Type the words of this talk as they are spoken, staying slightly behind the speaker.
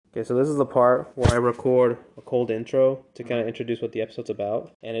Okay, so this is the part where I record a cold intro to kind of introduce what the episode's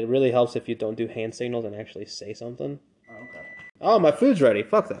about, and it really helps if you don't do hand signals and actually say something. Oh, okay. Oh, my food's ready.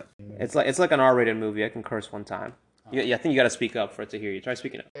 Fuck that. It's like an R-rated movie. I can curse one time. Yeah, I think you got to speak up for it to hear you. Try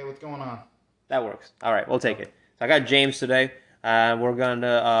speaking up. Hey, what's going on? That works. All right, we'll take it. So I got James today. We're going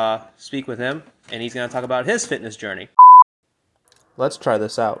to speak with him, and he's going to talk about his fitness journey. Let's try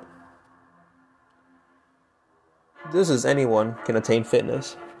this out. This is anyone can attain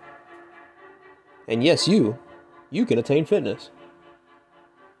fitness. And yes, you can attain fitness.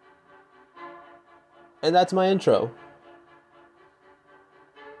 And that's my intro.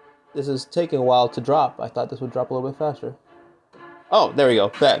 This is taking a while to drop. I thought this would drop a little bit faster. Oh, there we go.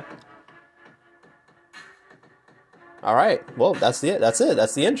 Back. All right. Well, that's it. That's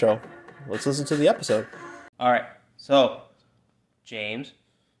the intro. Let's listen to the episode. All right. So, James,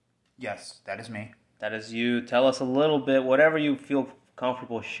 Yes, that is me. that is you. Tell us a little bit, whatever you feel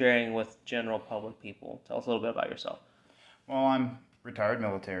comfortable sharing with general public people. Tell us a little bit about yourself. Well, I'm retired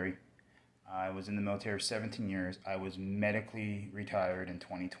military. I was in the military 17 years. I was medically retired in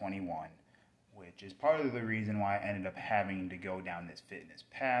 2021, which is part of the reason why I ended up having to go down this fitness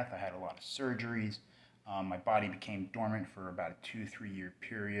path. I had a lot of surgeries. My body became dormant for about a 2-3 year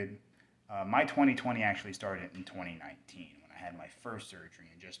period. My 2020 actually started in 2019 when I had my first surgery,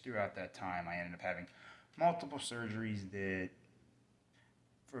 and just throughout that time, I ended up having multiple surgeries that,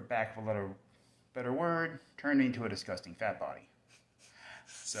 for lack of a better word, turned me into a disgusting fat body.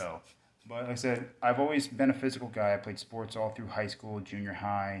 So, but like I said, I've always been a physical guy. I played sports all through high school, junior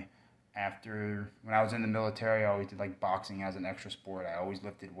high. When I was in the military, I always did like boxing as an extra sport. I always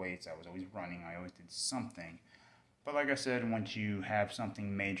lifted weights. I was always running. I always did something. But like I said, once you have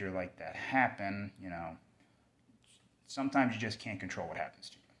something major like that happen, sometimes you just can't control what happens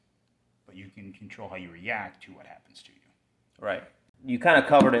to you. But you can control how you react to what happens to you. Right. You kind of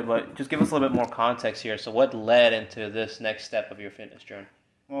covered it, but just give us a little bit more context here. So what led into this next step of your fitness journey?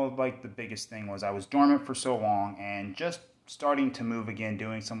 Well, like the biggest thing was I was dormant for so long, and just starting to move again,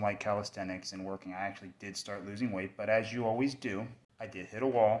 doing some light calisthenics and working, I actually did start losing weight. But as you always do, I did hit a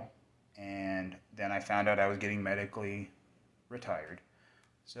wall, and then I found out I was getting medically retired.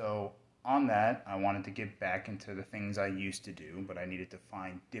 So on that, I wanted to get back into the things I used to do, but I needed to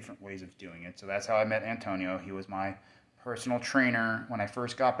find different ways of doing it. So that's how I met Antonio. He was my personal trainer when I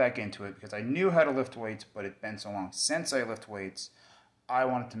first got back into it, because I knew how to lift weights, but it'd been so long since I lift weights. I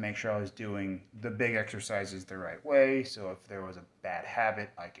wanted to make sure I was doing the big exercises the right way, so if there was a bad habit,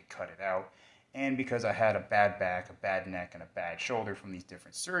 I could cut it out. And because I had a bad back, a bad neck, and a bad shoulder from these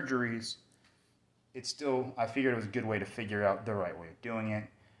different surgeries, I figured it was a good way to figure out the right way of doing it.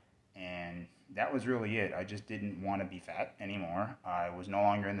 And that was really it. I just didn't want to be fat anymore. I was no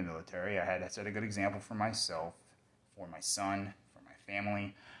longer in the military. I had to set a good example for myself, for my son, for my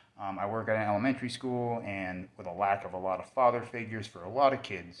family. I work at an elementary school, and with a lack of a lot of father figures for a lot of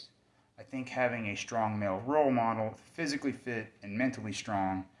kids, I think having a strong male role model, physically fit and mentally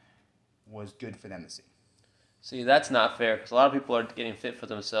strong, was good for them to see. See, that's not fair, because a lot of people are getting fit for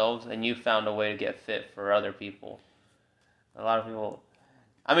themselves, and you found a way to get fit for other people. A lot of people...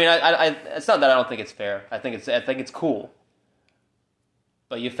 I mean, it's not that I don't think it's fair. I think it's cool.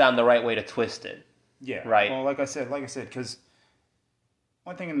 But you found the right way to twist it. Yeah. Right. Well, like I said, because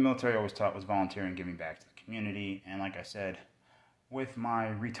one thing in the military I always taught was volunteering, giving back to the community. And like I said, with my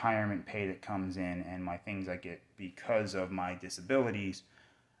retirement pay that comes in and my things I get because of my disabilities,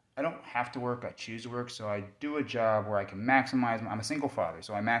 I don't have to work. I choose to work. So I do a job where I can maximize. I'm a single father,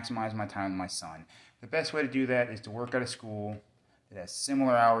 so I maximize my time with my son. The best way to do that is to work at a school that has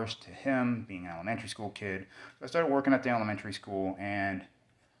similar hours to him, being an elementary school kid. So I started working at the elementary school, and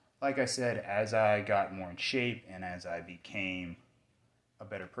like I said, as I got more in shape and as I became a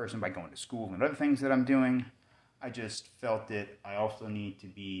better person by going to school and other things that I'm doing, I just felt that I also need to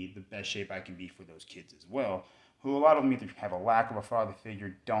be the best shape I can be for those kids as well, who a lot of them either have a lack of a father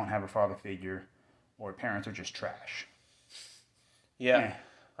figure, don't have a father figure, or parents are just trash. Yeah.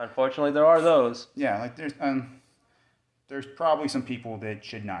 Unfortunately, there are those. Yeah, like there's probably some people that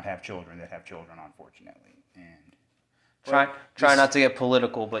should not have children that have children, unfortunately. Try not to get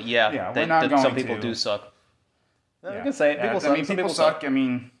political, but some people do suck. Yeah. You can say it. People suck. People suck.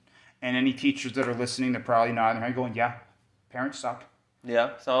 And any teachers that are listening, they're probably nodding their head going, yeah, parents suck.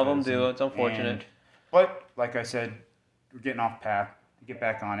 Yeah, some of them do. It's unfortunate. But, like I said, we're getting off path to get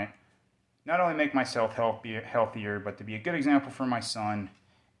back on it. Not only make myself healthier, but to be a good example for my son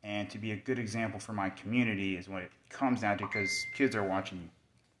and to be a good example for my community is what it comes down to, because kids are watching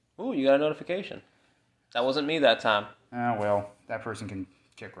you. Ooh, you got a notification. That wasn't me that time. Well, that person can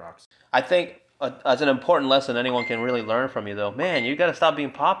kick rocks. I think as an important lesson anyone can really learn from you, though. Man, you got to stop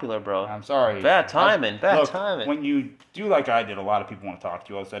being popular, bro. I'm sorry. Bad timing. Bad Look, timing. when you do like I did, a lot of people want to talk to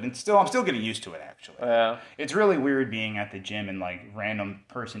you all of a sudden. I'm still getting used to it, actually. Yeah. It's really weird being at the gym and like random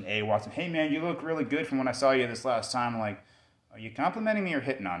person A walks in, hey man, you look really good from when I saw you this last time. Like, are you complimenting me or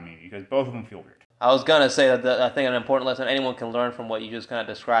hitting on me? Because both of them feel weird. I was gonna say that I think an important lesson anyone can learn from what you just kind of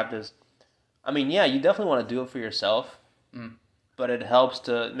described is, I mean, yeah, you definitely want to do it for yourself, but it helps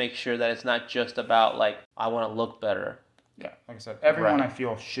to make sure that it's not just about like I want to look better. Yeah, like I said, everyone Right. I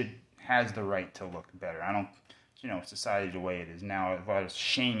feel has the right to look better. I don't, society the way it is now, a lot of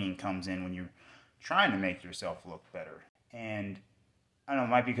shaming comes in when you're trying to make yourself look better. And I don't know,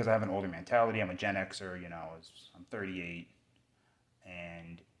 it might be because I have an older mentality. I'm a Gen Xer, I'm 38,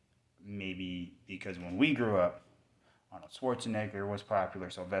 and maybe because when we grew up, Arnold Schwarzenegger was popular,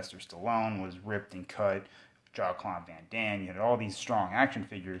 Sylvester Stallone was ripped and cut, Jean-Claude Van Damme, you had all these strong action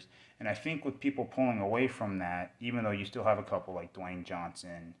figures. And I think with people pulling away from that, even though you still have a couple like Dwayne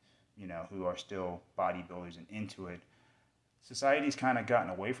Johnson, who are still bodybuilders and into it, society's kind of gotten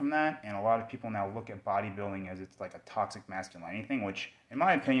away from that. And a lot of people now look at bodybuilding as it's like a toxic masculinity thing, which, in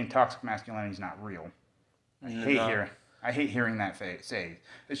my opinion, toxic masculinity is not real. I hate hearing that say.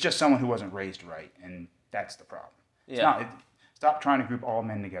 It's just someone who wasn't raised right, and that's the problem. Yeah. Stop trying to group all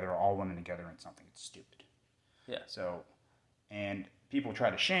men together or all women together in something. It's stupid. Yeah. So, and people try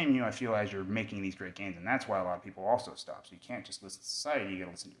to shame you, I feel, as you're making these great gains, and that's why a lot of people also stop. So you can't just listen to society, you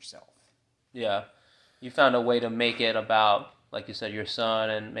gotta listen to yourself. Yeah. You found a way to make it about, like you said, your son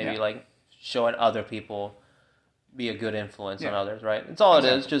and maybe like showing other people be a good influence on others, right? It's all it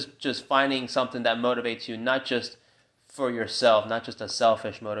is, just finding something that motivates you, not just for yourself, not just a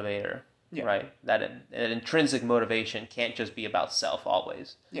selfish motivator. Yeah. Right? That an intrinsic motivation can't just be about self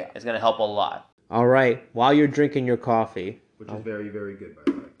always. Yeah. It's going to help a lot. All right. While you're drinking your coffee. Which is very, very good, by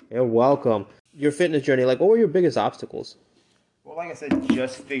the way. You're welcome. Your fitness journey, like, what were your biggest obstacles? Well, like I said,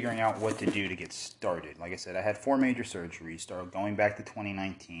 just figuring out what to do to get started. Like I said, I had 4 major surgeries, started going back to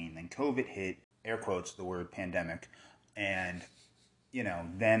 2019. Then COVID hit, air quotes, the word pandemic. And,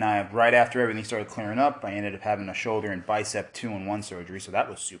 then right after everything started clearing up, I ended up having a shoulder and bicep 2-in-1 surgery. So that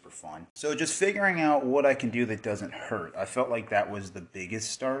was super fun. So just figuring out what I can do that doesn't hurt. I felt like that was the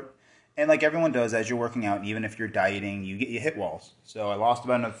biggest start. And like everyone does, as you're working out, even if you're dieting, you hit walls. So I lost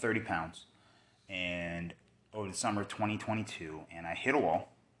about another 30 pounds. And over the summer of 2022, and I hit a wall.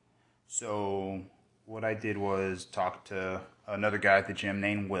 So what I did was talk to another guy at the gym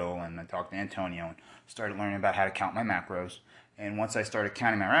named Will, and I talked to Antonio and started learning about how to count my macros. And once I started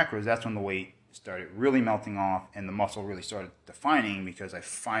counting my macros, that's when the weight started really melting off and the muscle really started defining, because I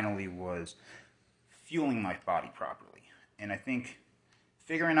finally was fueling my body properly. And I think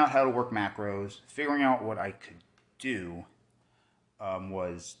figuring out how to work macros, figuring out what I could do,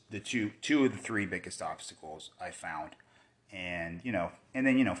 was the two of the 3 biggest obstacles I found. And,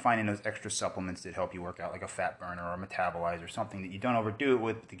 then finding those extra supplements that help you work out, like a fat burner or a metabolizer, something that you don't overdo it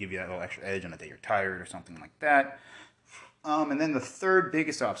with to give you that little extra edge on the day you're tired or something like that. And then the 3rd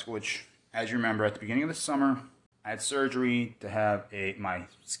biggest obstacle, which, as you remember, at the beginning of the summer, I had surgery to have my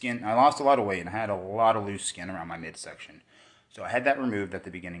skin. I lost a lot of weight and I had a lot of loose skin around my midsection. So I had that removed at the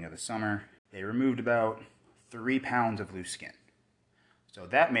beginning of the summer. They removed about 3 pounds of loose skin. So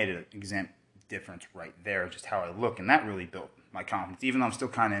that made an exempt difference right there, just how I look, and that really built my confidence. Even though I'm still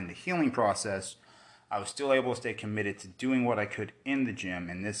kind of in the healing process, I was still able to stay committed to doing what I could in the gym.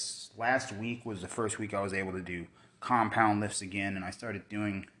 And this last week was the first week I was able to do compound lifts again, and I started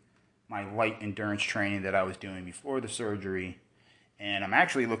doing my light endurance training that I was doing before the surgery. And I'm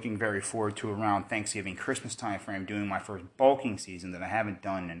actually looking very forward to around Thanksgiving, Christmas time frame, doing my first bulking season that I haven't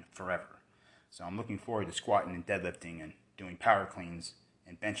done in forever. So I'm looking forward to squatting and deadlifting and doing power cleans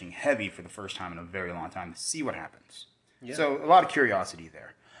and benching heavy for the first time in a very long time to see what happens. Yeah. So a lot of curiosity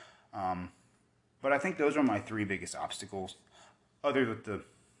there. But I think those are my 3 biggest obstacles, other than the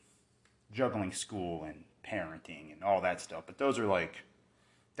juggling school and parenting and all that stuff. But those are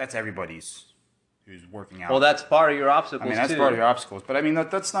that's everybody's who's working out. Well, that's part of your obstacles, too. That's part of your obstacles. But,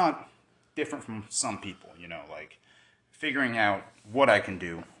 that's not different from some people, figuring out what I can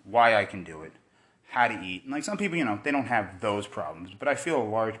do, why I can do it, how to eat. And, some people, they don't have those problems. But I feel a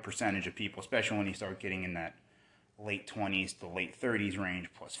large percentage of people, especially when you start getting in that late 20s to late 30s range,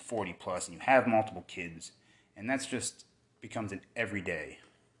 plus 40 plus, and you have multiple kids. And that's just becomes an everyday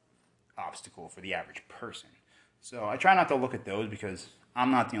obstacle for the average person. So I try not to look at those, because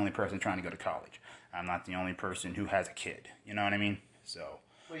I'm not the only person trying to go to college. I'm not the only person who has a kid. You know what I mean? So.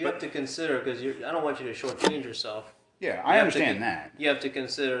 Well, you have to consider, because I don't want you to shortchange yourself. Yeah, I understand that. You have to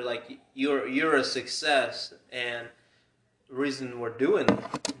consider, you're a success, and the reason we're doing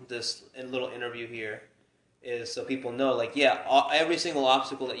this little interview here is so people know, like, yeah, every single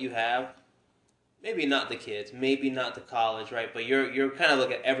obstacle that you have, maybe not the kids, maybe not the college, right? But you're kind of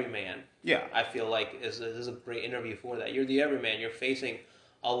like an everyman. Yeah. I feel like is a great interview for that. You're the everyman. You're facing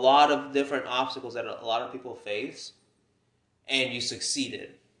a lot of different obstacles that a lot of people face, and you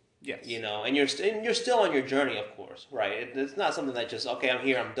succeeded. Yes. You know, and you're still on your journey, of course, right? It's not something that just, okay, I'm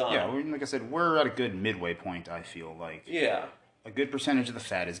here, I'm done. Yeah, like I said, we're at a good midway point, I feel like. Yeah. A good percentage of the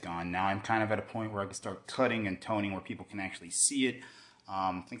fat is gone. Now I'm kind of at a point where I can start cutting and toning where people can actually see it.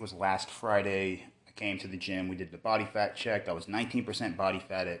 I think it was last Friday, I came to the gym, we did the body fat check. I was 19% body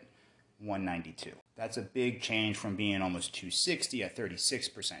fat at 192. That's a big change from being almost 260 at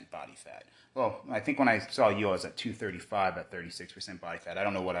 36% body fat. Well, I think when I saw you, I was at 235 at 36% body fat. I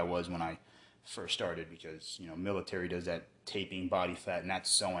don't know what I was when I first started because, you know, military does that taping body fat, and that's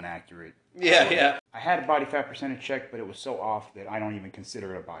so inaccurate. Yeah. I had a body fat percentage check, but it was so off that I don't even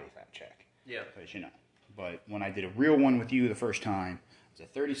consider it a body fat check. Yeah. Because, you know. But when I did a real one with you the first time, it was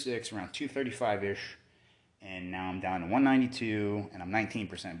at 36, around 235-ish, and now I'm down to 192, and I'm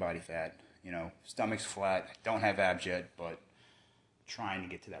 19% body fat. You know, stomach's flat. I don't have abs yet, but trying to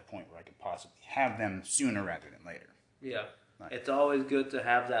get to that point where I could possibly have them sooner rather than later. Yeah. Right. It's always good to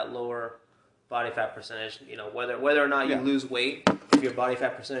have that lower body fat percentage. You know, whether or not you lose weight, if your body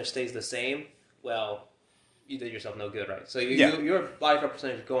fat percentage stays the same, well, you did yourself no good, right? So your body fat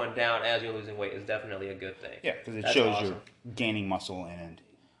percentage going down as you're losing weight is definitely a good thing. Yeah, because it shows you're gaining muscle, and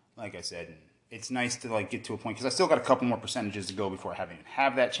like I said, it's nice to like get to a point because I still got a couple more percentages to go before I even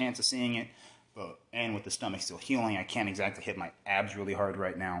have that chance of seeing it. And with the stomach still healing, I can't exactly hit my abs really hard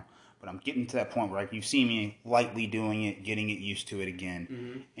right now. But I'm getting to that point where you see me lightly doing it, getting it used to it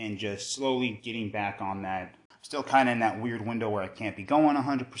again, and just slowly getting back on that. Still kind of in that weird window where I can't be going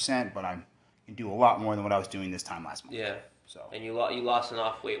 100%, but I can do a lot more than what I was doing this time last month. Yeah. So. And you lost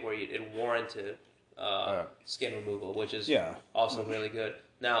enough weight where it warranted skin removal, which is also really good.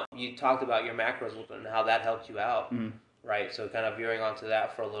 Now, you talked about your macros and how that helped you out, right? So kind of veering onto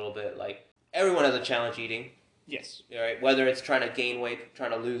that for a little bit, like, everyone has a challenge eating. Yes. Right? Whether it's trying to gain weight,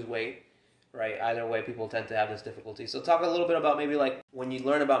 trying to lose weight, right? Either way, people tend to have this difficulty. So talk a little bit about maybe like when you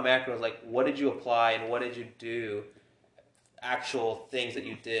learn about macros, like what did you apply and what did you do, actual things that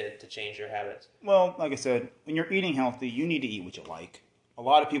you did to change your habits? Well, like I said, when you're eating healthy, you need to eat what you like. A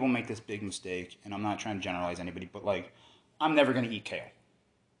lot of people make this big mistake, and I'm not trying to generalize anybody, but like, I'm never going to eat kale.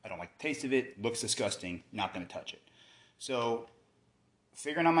 I don't like the taste of it, looks disgusting, not going to touch it. So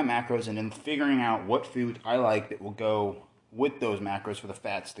figuring out my macros and then figuring out what food I like that will go with those macros for the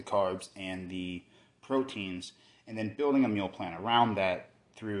fats, the carbs, and the proteins, and then building a meal plan around that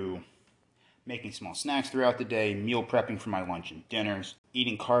through making small snacks throughout the day, meal prepping for my lunch and dinners,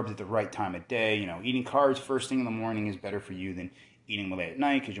 eating carbs at the right time of day. You know, eating carbs first thing in the morning is better for you than eating them late at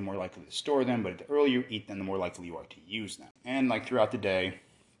night because you're more likely to store them, but the earlier you eat them, the more likely you are to use them. And like throughout the day,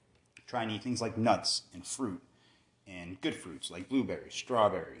 try and eat things like nuts and fruit, and good fruits like blueberries,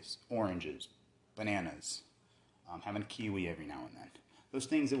 strawberries, oranges, bananas, having a kiwi every now and then. Those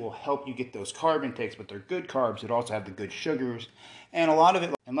things that will help you get those carb intakes, but they're good carbs that also have the good sugars. And a lot of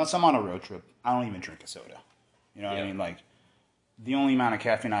it, unless I'm on a road trip, I don't even drink a soda. You know what I mean? Like, the only amount of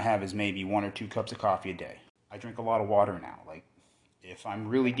caffeine I have is maybe 1 or 2 cups of coffee a day. I drink a lot of water now. Like, if I'm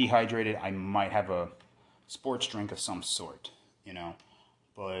really dehydrated, I might have a sports drink of some sort, you know.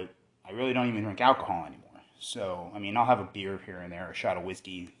 But I really don't even drink alcohol anymore. So, I mean, I'll have a beer here and there, a shot of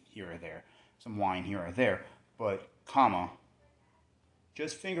whiskey here or there, some wine here or there. But,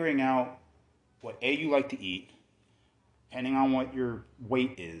 just figuring out what A, you like to eat, depending on what your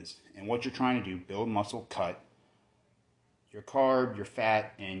weight is and what you're trying to do, build muscle, cut, your carb, your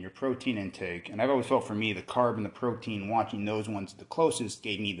fat, and your protein intake. And I've always felt for me, the carb and the protein, watching those ones the closest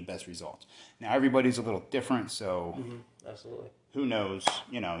gave me the best results. Now, everybody's a little different, so Absolutely. Who knows?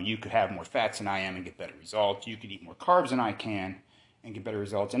 You know, you could have more fats than I am and get better results. You could eat more carbs than I can and get better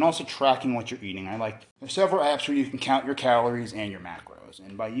results. And also tracking what you're eating. There's several apps where you can count your calories and your macros.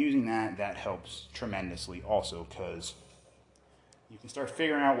 And by using that, that helps tremendously also because you can start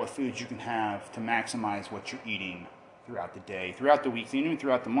figuring out what foods you can have to maximize what you're eating throughout the day, throughout the weeks, and even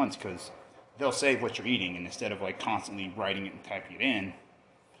throughout the months, because they'll save what you're eating, and instead of like constantly writing it and typing it in,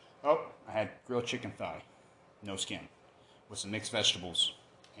 I had grilled chicken thigh, no skin, with some mixed vegetables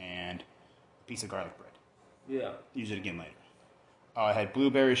and a piece of garlic bread. Yeah. Use it again later. I had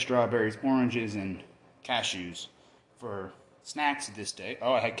blueberries, strawberries, oranges, and cashews for snacks this day.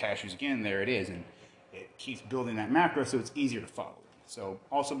 I had cashews again, there it is, and it keeps building that macro so it's easier to follow. So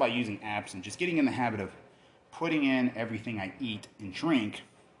also by using apps and just getting in the habit of putting in everything I eat and drink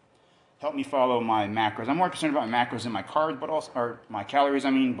help me follow my macros. I'm more concerned about my macros than my carbs, but also, or my calories,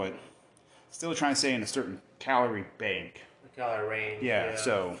 but still trying to stay in a certain calorie bank. The calorie range. Yeah,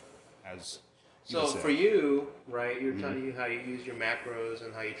 so, as you So would say. for you, right, you're telling you how you use your macros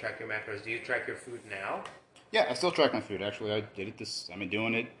and how you track your macros. Do you track your food now? Yeah, I still track my food. Actually, I've been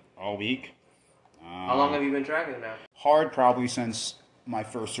doing it all week. How long have you been tracking it now? Hard, probably since my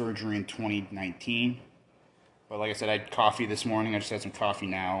first surgery in 2019. But like I said, I had coffee this morning. I just had some coffee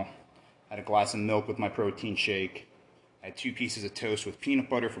now. I had a glass of milk with my protein shake. I had 2 pieces of toast with peanut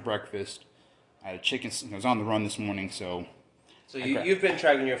butter for breakfast. I had a chicken. I was on the run this morning, so... So you've been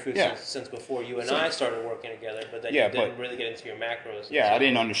tracking your food Yeah. since before you and I started working together, but then Yeah, you didn't really get into your macros. Yeah, I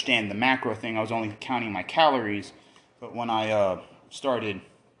didn't understand the macro thing. I was only counting my calories. But when I started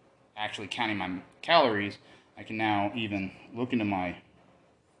actually counting my calories, I can now even look into my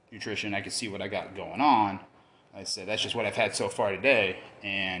nutrition. I can see what I got going on. I said, that's just what I've had so far today.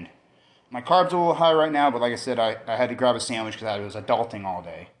 And my carbs are a little high right now, but like I said, I had to grab a sandwich because I was adulting all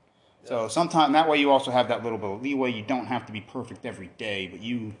day. So sometimes that way you also have that little bit of leeway. You don't have to be perfect every day, but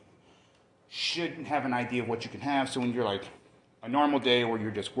you should have an idea of what you can have. So when you're like a normal day where you're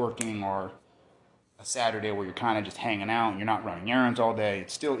just working, or a Saturday where you're kind of just hanging out and you're not running errands all day,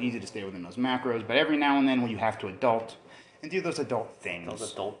 it's still easy to stay within those macros. But every now and then when you have to adult and do those adult things.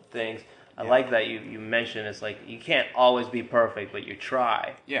 Those adult things. I like that you mentioned it's like you can't always be perfect, but you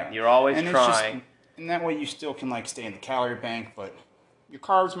try. Yeah. You're always and trying. And that way you still can like stay in the calorie bank, but your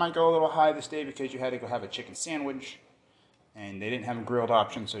carbs might go a little high this day because you had to go have a chicken sandwich and they didn't have a grilled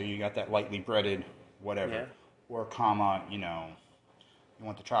option, so you got that lightly breaded whatever. Yeah. Or you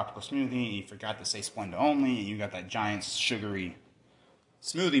want the tropical smoothie, you forgot to say Splenda only, and you got that giant sugary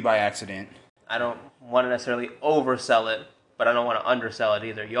smoothie by accident. I don't want to necessarily oversell it, but I don't want to undersell it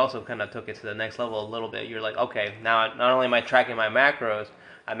either. You also kind of took it to the next level a little bit. You're like, okay, now not only am I tracking my macros,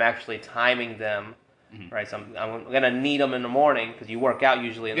 I'm actually timing them, right? So I'm going to need them in the morning because you work out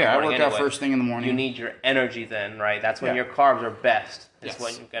usually in the morning I work out first thing in the morning. You need your energy then, right? That's when your carbs are best. It's Yes.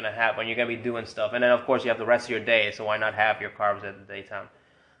 when you're going to have, when you're going to be doing stuff. And then, of course, you have the rest of your day, so why not have your carbs at the daytime?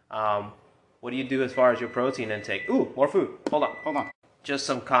 What do you do as far as your protein intake? Ooh, more food. Hold on. Just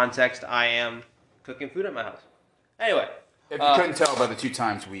some context. I am cooking food at my house. Anyway. If you couldn't tell by the 2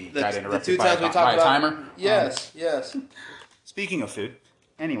 times we got interrupted the 2 times we by talked a about timer. Yes. Speaking of food,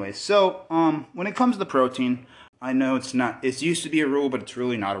 anyway, so when it comes to the protein, I know it used to be a rule, but it's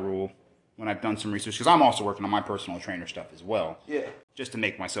really not a rule when I've done some research, because I'm also working on my personal trainer stuff as well. Yeah. Just to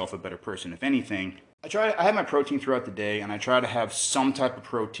make myself a better person, if anything. I have my protein throughout the day, and I try to have some type of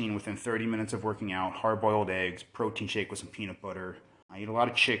protein within 30 minutes of working out. Hard-boiled eggs, protein shake with some peanut butter. I eat a lot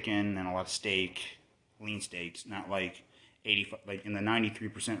of chicken and a lot of steak, lean steaks, not like in the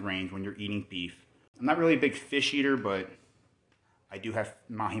 93% range when you're eating beef. I'm not really a big fish eater, but I do have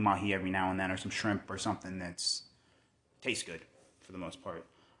mahi-mahi every now and then, or some shrimp or something that's tastes good for the most part.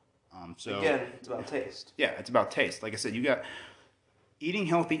 So Again, it's about taste. Yeah, it's about taste. Like I said, eating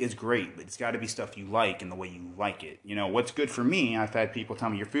healthy is great, but it's got to be stuff you like and the way you like it. You know, what's good for me, I've had people tell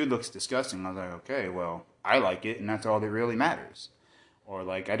me, your food looks disgusting. I was like, okay, well, I like it, and that's all that really matters. Or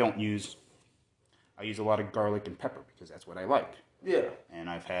like, I use a lot of garlic and pepper because that's what I like. Yeah. And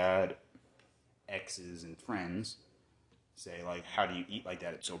I've had exes and friends say, like, how do you eat like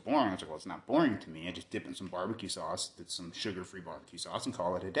that? It's so boring. I was like, well, it's not boring to me. I just dip in some barbecue sauce, did some sugar-free barbecue sauce, and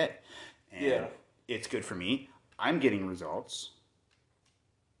call it a day. And it's good for me. I'm getting results.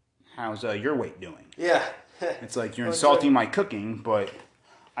 How's your weight doing? Yeah. It's like you're insulting my cooking, but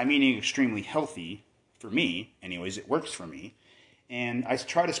I'm eating extremely healthy for me. Anyways, it works for me. And I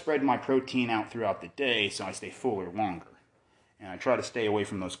try to spread my protein out throughout the day so I stay fuller longer. And I try to stay away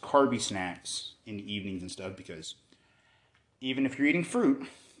from those carby snacks in the evenings and stuff, because even if you're eating fruit,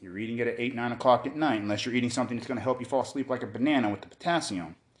 you're eating it at 8, 9 o'clock at night, unless you're eating something that's going to help you fall asleep like a banana with the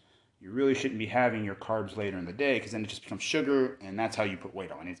potassium. You really shouldn't be having your carbs later in the day, because then it just becomes sugar, and that's how you put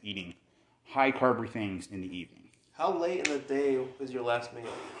weight on. It's eating high-carb things in the evening. How late in the day is your last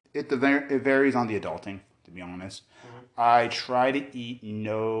meal? It varies on the adulting, to be honest. I try to eat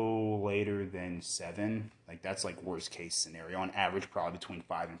no later than 7. Like, that's like worst case scenario. On average, probably between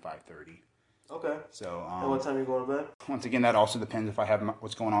 5 and 5:30. Okay. So, And what time are you going to bed? once again, that also depends if I have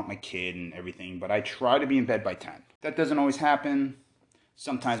what's going on with my kid and everything. But I try to be in bed by 10. That doesn't always happen.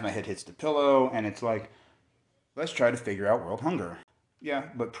 Sometimes my head hits the pillow, and it's like, let's try to figure out world hunger. Yeah,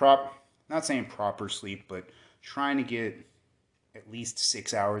 but not saying proper sleep, but trying to get at least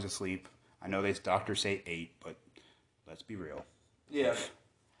 6 hours of sleep. I know these doctors say 8, but let's be real. Yeah.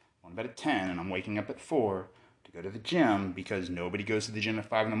 I'm in bed at 10, and I'm waking up at 4 to go to the gym, because nobody goes to the gym at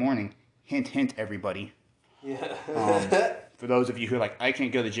 5 in the morning. Hint, hint, everybody. Yeah. for those of you who are like, I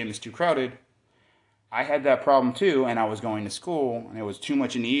can't go to the gym, it's too crowded. I had that problem too, and I was going to school, and it was too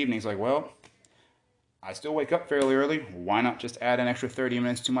much in the evenings. Like, well, I still wake up fairly early. Why not just add an extra 30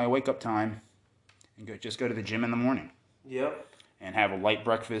 minutes to my wake-up time and just go to the gym in the morning? Yep. And have a light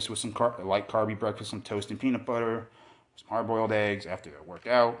breakfast with some light carby breakfast, some toast and peanut butter, some hard-boiled eggs after I work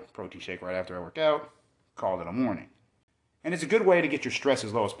out, protein shake right after I work out, call it a morning. And it's a good way to get your stress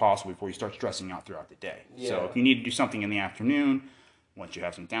as low as possible before you start stressing out throughout the day. Yeah. So if you need to do something in the afternoon, once you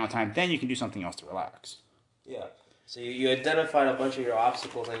have some downtime, then you can do something else to relax. Yeah. So you identified a bunch of your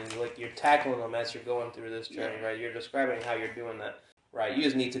obstacles and you're tackling them as you're going through this journey, right? You're describing how you're doing that, right? You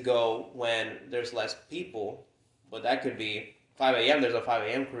just need to go when there's less people, but that could be 5 a.m. There's a 5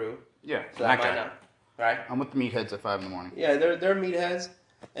 a.m. crew. Yeah, so that might not, right? I'm with the meatheads at 5 in the morning. Yeah, they're meatheads,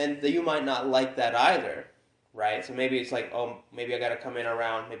 and you might not like that either, right? So maybe it's like, oh, maybe I got to come in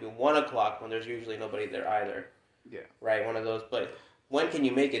around maybe 1 o'clock when there's usually nobody there either. Yeah. Right, one of those. But when can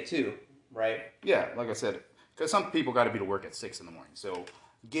you make it too, right? Yeah, like I said, because some people got to be to work at 6 in the morning. So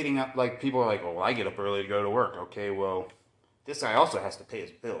getting up, like people are like, oh, well, I get up early to go to work. Okay, well, this guy also has to pay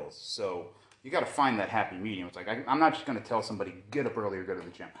his bills. So you got to find that happy medium. It's like, I'm not just going to tell somebody, get up early or go to the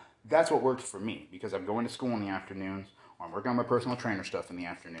gym. That's what works for me because I'm going to school in the afternoons, or I'm working on my personal trainer stuff in the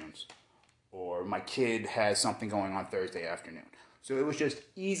afternoons, or my kid has something going on Thursday afternoon. So it was just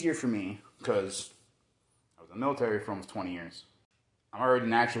easier for me because I was in the military for almost 20 years. I'm already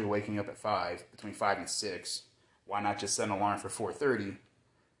naturally waking up at 5, between 5 and 6. Why not just set an alarm for 4:30,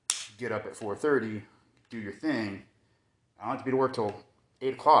 get up at 4:30, do your thing. I don't have to be to work till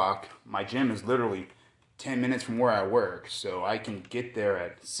 8 o'clock. My gym is literally 10 minutes from where I work, so I can get there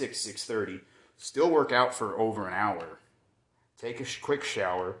at 6:30, still work out for over an hour, take a quick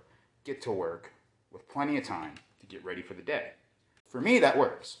shower, get to work with plenty of time to get ready for the day. For me, that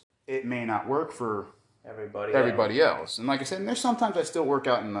works. It may not work for everybody else. And like I said, there's sometimes I still work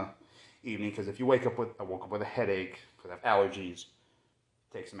out in the evening because if you I woke up with a headache because I have allergies,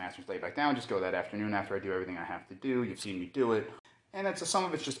 take some aspirin, lay back down, just go that afternoon after I do everything I have to do. You've seen me do it. And some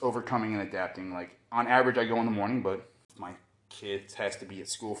of it's just overcoming and adapting. Like, on average, I go in the morning, but if my kid has to be at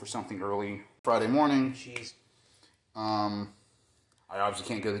school for something early Friday morning, I obviously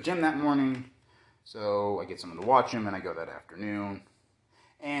can't go to the gym that morning, so I get someone to watch him, and I go that afternoon.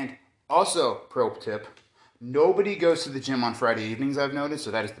 And also, pro tip, nobody goes to the gym on Friday evenings, I've noticed,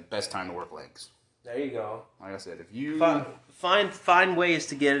 so that is the best time to work legs. There you go. Like I said, if you... Find ways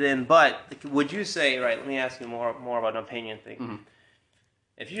to get it in, but would you say, right, let me ask you more about an opinion thing. Mm-hmm.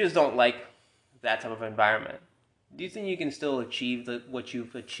 If you just don't like that type of environment, do you think you can still achieve what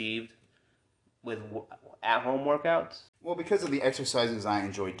you've achieved with at-home workouts? Well, because of the exercises I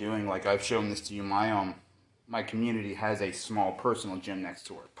enjoy doing, like I've shown this to you, my community has a small personal gym next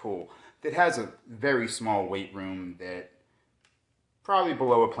to our pool that has a very small weight room that probably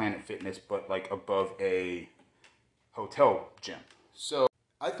below a Planet Fitness, but like above a hotel gym. So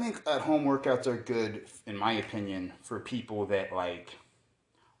I think at-home workouts are good, in my opinion, for people that like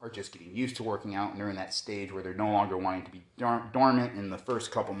are just getting used to working out and they're in that stage where they're no longer wanting to be dormant in the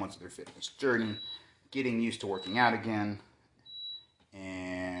first couple months of their fitness journey, getting used to working out again.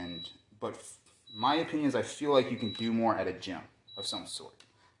 But my opinion is I feel like you can do more at a gym of some sort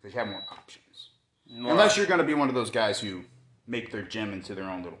because you have more options. Unless you're going to be one of those guys who make their gym into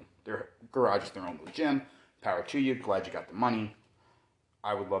their garage is their own little gym. Power to you. Glad you got the money.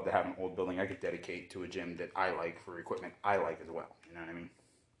 I would love to have an old building I could dedicate to a gym that I like for equipment I like as well. You know what I mean?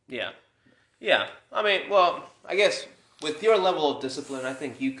 Yeah. Yeah. I mean, well, I guess with your level of discipline, I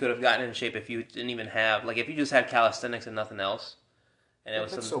think you could have gotten in shape if you didn't even have, like, if you just had calisthenics and nothing else. And it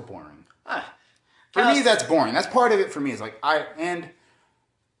was that's so boring. For me, that's boring. That's part of it for me. Is like, I'm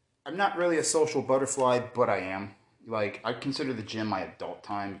not really a social butterfly, but I am. Like, I consider the gym my adult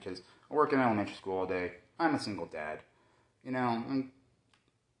time because I work in elementary school all day. I'm a single dad. You know,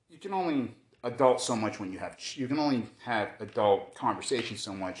 you can only adult so much when you can only have adult conversations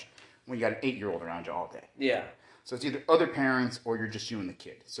so much when you got an 8-year-old around you all day. Yeah. So it's either other parents or you're just you and the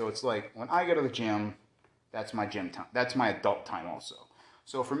kid. So it's like, when I go to the gym, that's my gym time. That's my adult time also.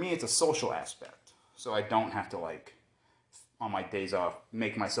 So for me, it's a social aspect. So I don't have to, like, on my days off,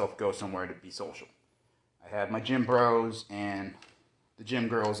 make myself go somewhere to be social. I have my gym bros and the gym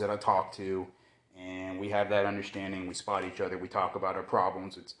girls that I talk to, and we have that understanding. We spot each other. We talk about our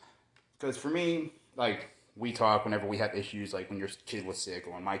problems. It's because for me, like, we talk whenever we have issues, like when your kid was sick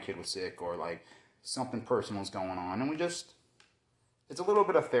or when my kid was sick or, like, something personal is going on. And it's a little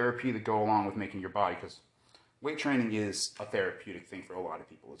bit of therapy to go along with making your body, because weight training is a therapeutic thing for a lot of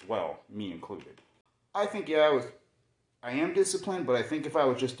people as well, me included. I think, I am disciplined, but I think if I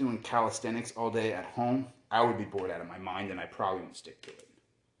was just doing calisthenics all day at home, I would be bored out of my mind, and I probably wouldn't stick to it.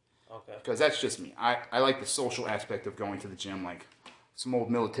 Okay. Because that's just me. I like the social aspect of going to the gym. Like some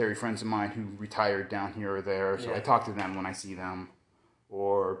old military friends of mine who retired down here or there, so I talk to them when I see them.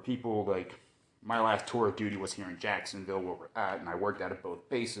 Or people like my last tour of duty was here in Jacksonville where we're at, and I worked out at both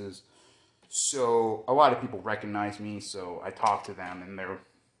bases. So a lot of people recognize me, so I talk to them, and they're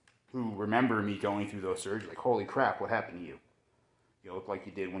who remember me going through those surgeries, like, holy crap, what happened to you? You look like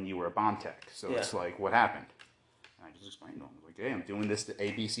you did when you were a bomb tech. So it's like, what happened? And I just explained to them, like, hey, I'm doing this to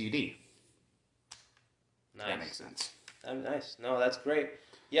A, B, C, D. Nice. That makes sense. Nice. No, that's great.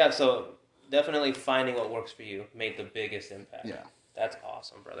 Yeah, so definitely finding what works for you made the biggest impact. Yeah. That's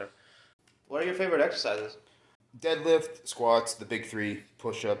awesome, brother. What are your favorite exercises? Deadlift, squats, the big three,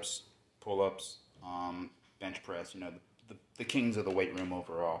 push-ups, pull-ups, bench press, the kings of the weight room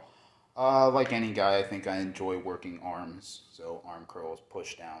overall. Like any guy, I think I enjoy working arms, so arm curls,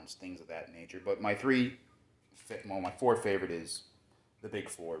 push downs, things of that nature. But my four favorite is the big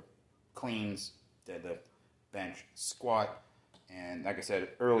four: cleans, deadlift, bench, squat. And like I said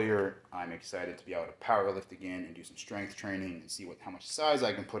earlier, I'm excited to be able to power lift again and do some strength training and see how much size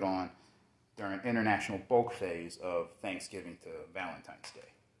I can put on during international bulk phase of Thanksgiving to Valentine's Day.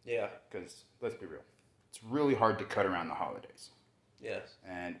 Yeah. Because let's be real, it's really hard to cut around the holidays. Yes.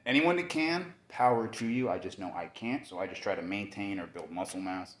 And anyone that can, power to you. I just know I can't, so I just try to maintain or build muscle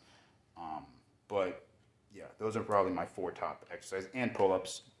mass. But yeah, those are probably my four top exercises, and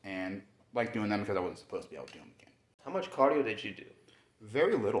pull-ups, and like doing them because I wasn't supposed to be able to do them again. How much cardio did you do?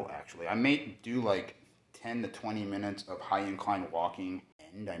 Very little, actually. I may do like 10 to 20 minutes of high incline walking,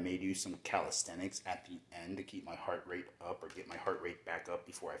 and I may do some calisthenics at the end to keep my heart rate up or get my heart rate back up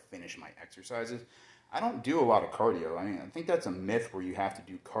before I finish my exercises. I don't do a lot of cardio. I mean, I think that's a myth where you have to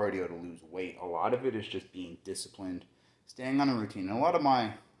do cardio to lose weight. A lot of it is just being disciplined, staying on a routine. And a lot of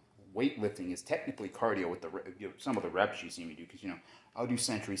my weightlifting is technically cardio with some of the reps you see me do. Because, I'll do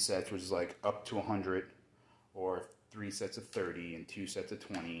century sets, which is like up to 100, or 3 sets of 30 and 2 sets of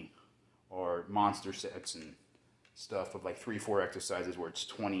 20, or monster sets and stuff of like 3-4 exercises where it's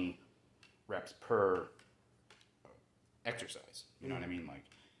 20 reps per exercise. You know what I mean? Like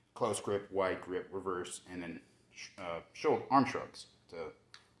close grip, wide grip, reverse, and then arm shrugs to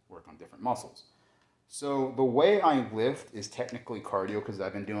work on different muscles. So the way I lift is technically cardio because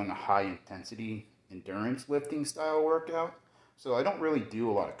I've been doing a high intensity endurance lifting style workout. So I don't really do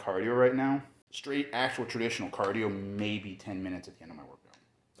a lot of cardio right now. Straight actual traditional cardio, maybe 10 minutes at the end of my workout.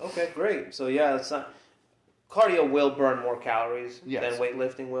 Okay, great. So yeah, cardio will burn more calories Yes. than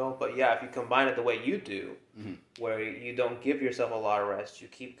weightlifting will. But yeah, if you combine it the way you do, where you don't give yourself a lot of rest, you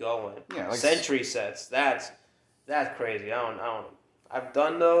keep going. Yeah, like century sets. That's crazy. I've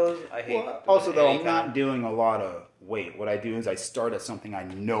done those. I hate. Well, also, though, I'm not doing a lot of weight. What I do is I start at something I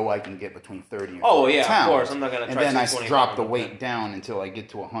know I can get between 30 and 40 pounds. Of course. I'm not going to try and then I drop the 20 weight down until I get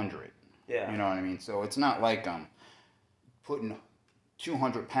to 100. Yeah. You know what I mean? So it's not like I'm putting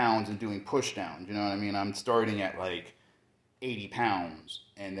 200 pounds and doing push downs. You know what I mean? I'm starting at like 80 pounds,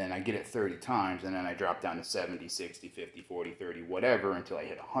 and then I get it 30 times, and then I drop down to 70, 60, 50, 40, 30, whatever, until I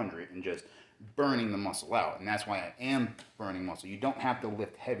hit 100, and just burning the muscle out. And that's why I am burning muscle. You don't have to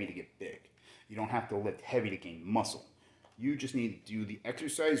lift heavy to get big. You don't have to lift heavy to gain muscle. You just need to do the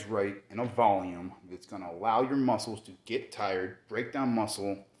exercise right in a volume that's going to allow your muscles to get tired, break down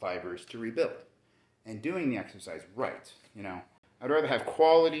muscle fibers to rebuild. And doing the exercise right, I'd rather have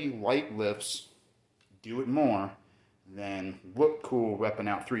quality light lifts, do it more, than look cool repping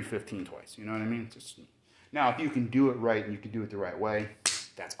out 315 twice. You know what I mean? Now, if you can do it right and you can do it the right way,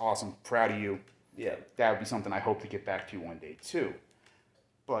 that's awesome. Proud of you. Yeah. That would be something I hope to get back to one day too.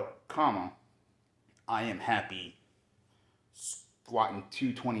 But, I am happy squatting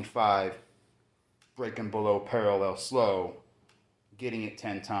 225, breaking below parallel slow, getting it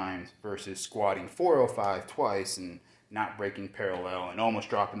 10 times versus squatting 405 twice and not breaking parallel and almost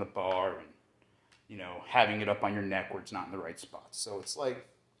dropping the bar and, having it up on your neck where it's not in the right spot. So it's like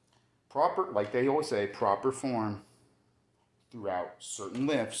like they always say, proper form throughout certain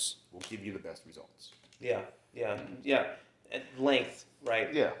lifts will give you the best results. Yeah. At length,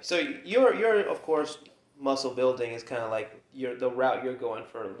 right? Yeah. So you're of course, muscle building is kind of like the route you're going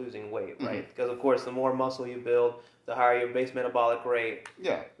for losing weight, right? Because of course, the more muscle you build, the higher your base metabolic rate.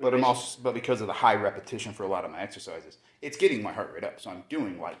 Yeah, but because of the high repetition for a lot of my exercises, it's getting my heart rate up. So I'm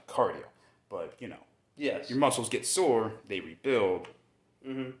doing like cardio, but yes, your muscles get sore, they rebuild.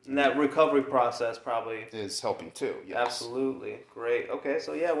 And that recovery process probably is helping too. Yes. Absolutely. Great. Okay,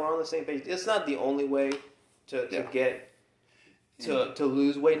 so yeah, we're on the same page. It's not the only way to get to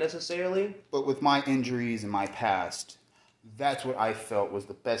lose weight necessarily. But with my injuries and my past, that's what I felt was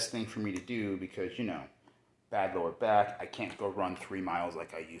the best thing for me to do because, bad lower back, I can't go run 3 miles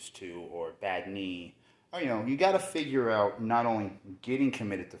like I used to, or bad knee. Or, you got to figure out not only getting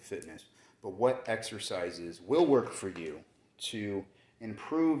committed to fitness, but what exercises will work for you to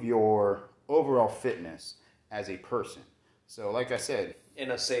improve your overall fitness as a person. So, like I said,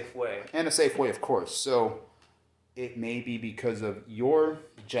 in a safe way. In a safe way, of course. So, it may be because of your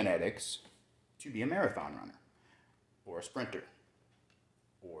genetics to be a marathon runner or a sprinter,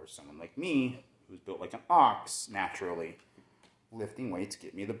 or someone like me who's built like an ox naturally. Lifting weights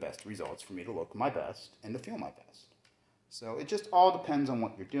get me the best results for me to look my best and to feel my best. So it just all depends on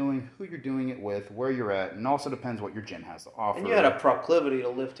what you're doing, who you're doing it with, where you're at, and also depends what your gym has to offer. And you had a proclivity to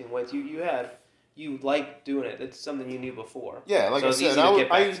lifting weights. You liked doing it. It's something you knew before. Yeah, like so I said, it's easy to get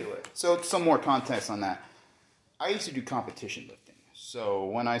back to it. So some more context on that. I used to do competition lifting. So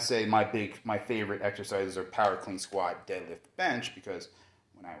when I say my favorite exercises are power clean squat, deadlift, bench, because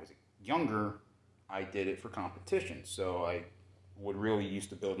when I was younger, I did it for competition. So I would really used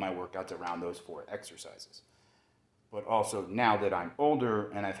to build my workouts around those 4 exercises. But also now that I'm older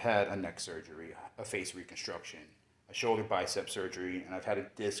and I've had a neck surgery, a face reconstruction, a shoulder bicep surgery, and I've had a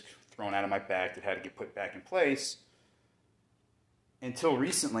disc thrown out of my back that had to get put back in place, until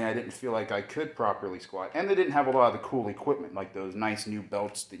recently I didn't feel like I could properly squat. And they didn't have a lot of the cool equipment, like those nice new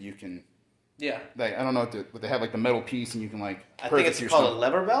belts that you can... Yeah. Like, I don't know what they have, like the metal piece, and you can like... I think it's called a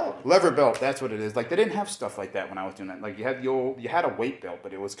lever belt? Lever belt, that's what it is. Like, they didn't have stuff like that when I was doing that. Like, you had a weight belt,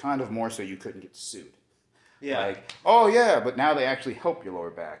 but it was kind of more so you couldn't get sued. Yeah. Like, oh yeah, but now they actually help your lower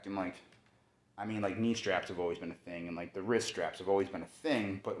back. And like, I mean, like knee straps have always been a thing, and like the wrist straps have always been a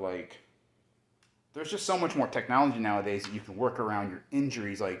thing, but like, there's just so much more technology nowadays that you can work around your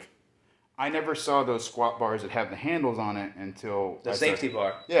injuries. Like, I never saw those squat bars that have the handles on it until... The safety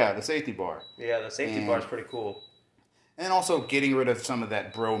bar. Yeah, the safety bar. Yeah, the safety bar is pretty cool. And also getting rid of some of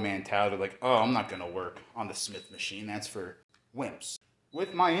that bro mentality, like, oh, I'm not going to work on the Smith machine. That's for wimps.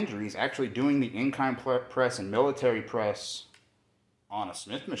 With my injuries, actually doing the incline press and military press on a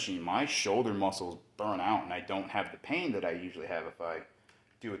Smith machine, my shoulder muscles burn out and I don't have the pain that I usually have if I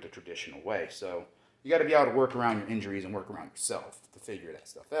do it the traditional way. So you got to be able to work around your injuries and work around yourself to figure that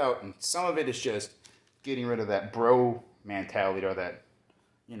stuff out. And some of it is just getting rid of that bro mentality, or that,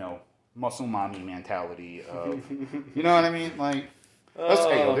 muscle mommy mentality of, you know what I mean? Like,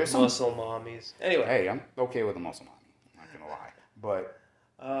 there's some muscle mommies. Anyway. Hey, I'm okay with a muscle mommy. I'm not going to lie.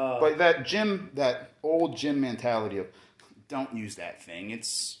 But that old gym mentality of don't use that thing.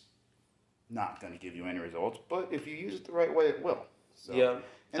 It's not going to give you any results. But if you use it the right way, it will. So, yeah.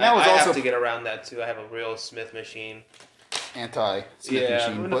 And that was also have to get around that too. I have a real Smith machine. Anti-Smith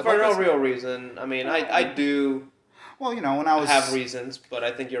machine. But for no real reason. I mean, I do. Well, when I was... have reasons, but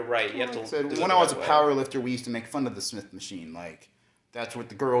I think you're right. You have to when I was a power lifter, we used to make fun of the Smith machine. Like, that's what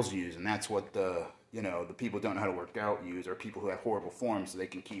the girls use, and that's what the people who don't know how to work out use, or people who have horrible forms so they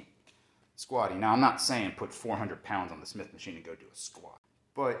can keep squatting. Now, I'm not saying put 400 pounds on the Smith machine and go do a squat.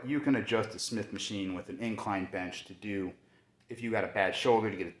 But you can adjust the Smith machine with an incline bench to do, if you got a bad shoulder,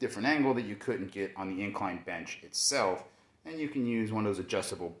 to get a different angle that you couldn't get on the incline bench itself. And you can use one of those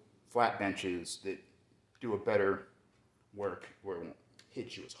adjustable flat benches that do a better work where it won't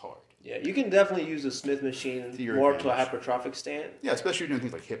hit you as hard. Yeah, you can definitely use the Smith machine more to a hypertrophic stand. Yeah, especially doing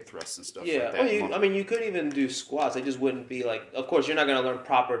things like hip thrusts and stuff like that. Well, you could even do squats. They just wouldn't be like... Of course, you're not going to learn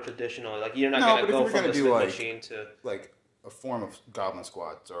proper traditional. Like, you're not going to go from the Smith machine to... Like, a form of goblin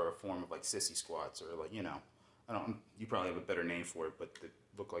squats, or a form of, like, sissy squats, or, like, you probably have a better name for it, but they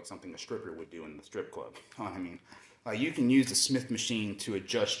look like something a stripper would do in the strip club. You know what I mean? You can use the Smith machine to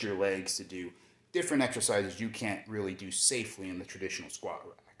adjust your legs to do different exercises you can't really do safely in the traditional squat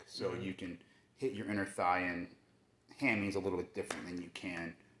rack. So you can hit your inner thigh and hammies a little bit different than you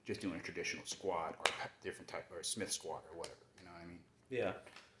can just doing a traditional squat or a different type, or a Smith squat or whatever. You know what I mean? Yeah.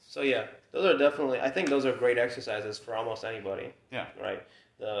 So yeah, those are definitely... I think those are great exercises for almost anybody. Yeah. Right.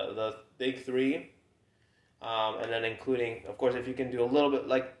 The big three, and then including, of course, if you can do a little bit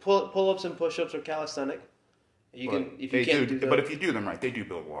like pull-ups and push-ups or calisthenic. But if you do them right, they do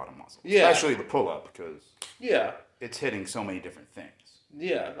build a lot of muscle. Yeah. Especially the pull-up, because it's hitting so many different things.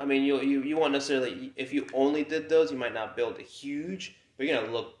 Yeah, I mean, you won't necessarily... If you only did those, you might not build a huge, but you're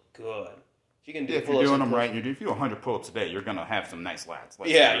gonna look good. If you can do if you're doing them right, if you do 100 pull-ups a day, you're gonna have some nice lats.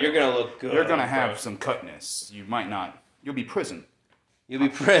 You're gonna look good. You're gonna have some cutness. You might not. You'll be prison. You'll be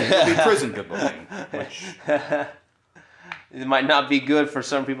prison good looking. Which... It might not be good for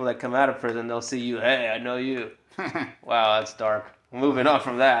some people that come out of prison. They'll see you. Hey, I know you. Wow, that's dark. Moving on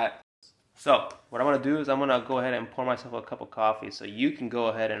from that. So, what I'm going to do is I'm going to go ahead and pour myself a cup of coffee so you can go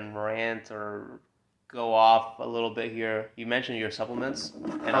ahead and rant or go off a little bit here. You mentioned your supplements, and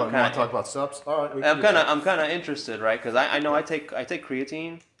you want to talk about subs? All right, I'm kind of interested, right? Because I know I take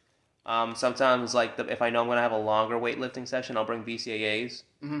creatine. Sometimes, like if I know I'm gonna have a longer weightlifting session, I'll bring BCAAs.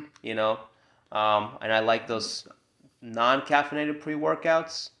 Mm-hmm. You know, and I like those non-caffeinated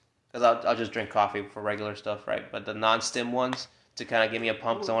pre-workouts because I'll just drink coffee for regular stuff, right? But the non-stim ones to kind of give me a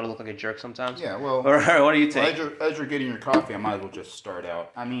pump because I want to look like a jerk sometimes. Yeah, well, what do you take? As you're getting your coffee, I might as well just start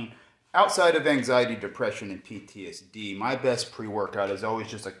out. I mean, outside of anxiety, depression, and PTSD, my best pre-workout is always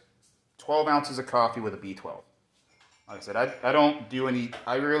just like 12 ounces of coffee with a B12. Like I said, I don't do any.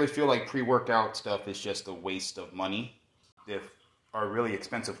 I really feel like pre-workout stuff is just a waste of money. If are really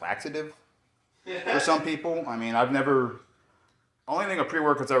expensive laxative for some people. I mean, only thing a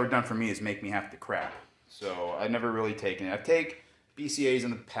pre-workout's ever done for me is make me have to crap. So I've never really taken it. I've taken BCAAs in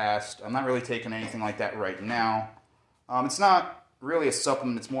the past. I'm not really taking anything like that right now. It's not really a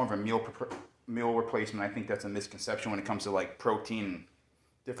supplement. It's more of a meal replacement. I think that's a misconception when it comes to like protein,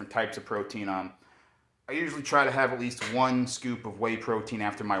 different types of protein. I usually try to have at least 1 scoop of whey protein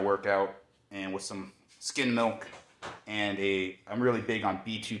after my workout, and with some skim milk, and I'm really big on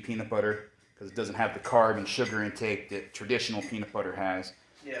B2 peanut butter because it doesn't have the carb and sugar intake that traditional peanut butter has.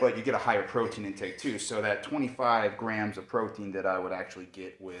 Yeah. But you get a higher protein intake too. So that 25 grams of protein that I would actually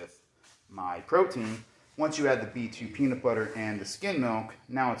get with my protein, once you add the B2 peanut butter and the skim milk,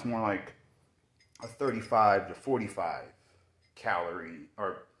 now it's more like a 35 to 45 calorie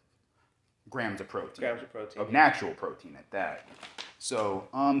or grams of protein. Of natural protein at that. So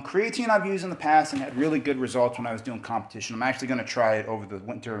creatine I've used in the past and had really good results when I was doing competition. I'm actually going to try it over the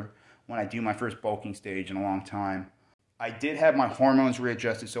winter when I do my first bulking stage in a long time. I did have my hormones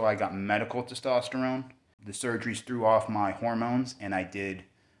readjusted, so I got medical testosterone. The surgeries threw off my hormones, and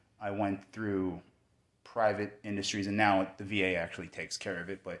I went through private industries, and now the VA actually takes care of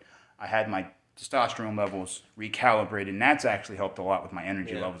it. But I had my testosterone levels recalibrated, and that's actually helped a lot with my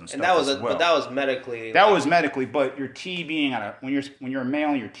energy levels and stuff. And that was well. But that was medically. That was medically, but your T being when you're a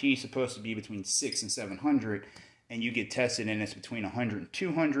male, your T is supposed to be between 600 and 700, and you get tested and it's between 100 and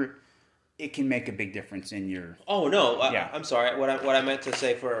 200. It can make a big difference in your. Oh no! I'm sorry. What I meant to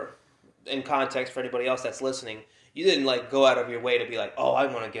say in context for anybody else that's listening, you didn't like go out of your way to be like, oh, I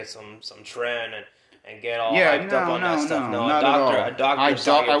want to get some tren and get all hyped up on that stuff. No, a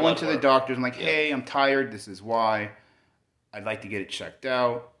doctor. I went to the doctors and like, hey, I'm tired. This is why. I'd like to get it checked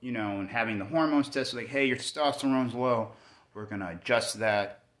out. And having the hormones tested, like, hey, your testosterone's low. We're gonna adjust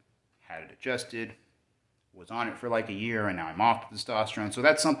that. Had it adjusted. Was on it for like a year, and now I'm off the testosterone. So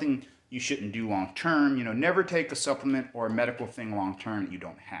that's something you shouldn't do long term. Never take a supplement or a medical thing long term that you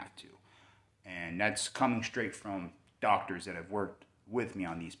don't have to. And that's coming straight from doctors that have worked with me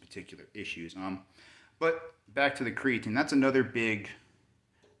on these particular issues. But back to the creatine, that's another big,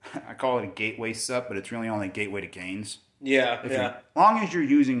 I call it a gateway sup, but it's really only a gateway to gains. Yeah, As long as you're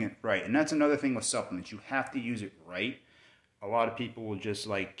using it right. And that's another thing with supplements. You have to use it right. A lot of people will just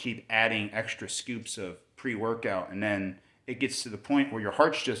like keep adding extra scoops of pre-workout, and then it gets to the point where your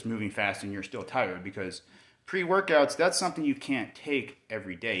heart's just moving fast and you're still tired, because pre-workouts, that's something you can't take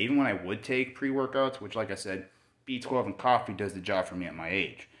every day. Even when I would take pre-workouts, which like I said, B12 and coffee does the job for me at my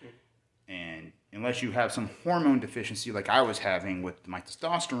age. And unless you have some hormone deficiency like I was having with my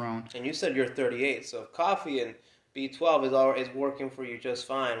testosterone. And you said you're 38, so if coffee and B12 is working for you just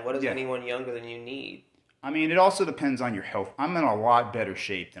fine, what does anyone younger than you need? I mean, it also depends on your health. I'm in a lot better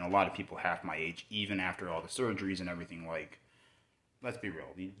shape than a lot of people half my age, even after all the surgeries and everything. Like, let's be real.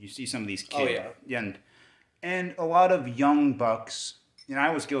 You see some of these kids. Oh, yeah. And a lot of young bucks,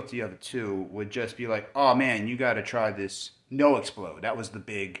 I was guilty of it too, would just be like, oh man, you got to try this No Explode. That was the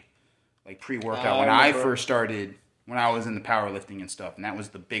big, like, pre-workout when I first started, when I was in the powerlifting and stuff. And that was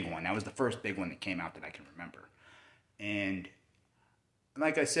the big one. That was the first big one that came out that I can remember. And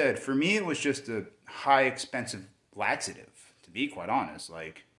like I said, for me, it was just a high expensive laxative, to be quite honest.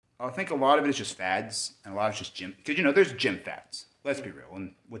 Like, I think a lot of it is just fads, and a lot of it's just gym. Because, there's gym fads. Let's be real.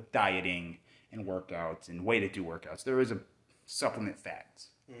 And with dieting and workouts and way to do workouts, there is a supplement fads.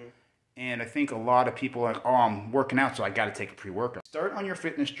 Mm-hmm. And I think a lot of people are like, oh, I'm working out, so I got to take a pre-workout. Start on your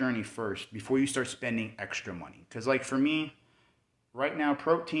fitness journey first before you start spending extra money. Because, like, for me, right now,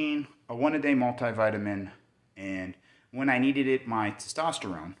 protein, a 1-a-day multivitamin, and when I needed it, my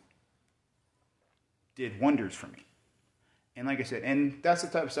testosterone did wonders for me. And like I said, and that's the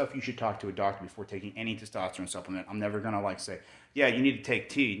type of stuff you should talk to a doctor before taking any testosterone supplement. I'm never going to say, yeah, you need to take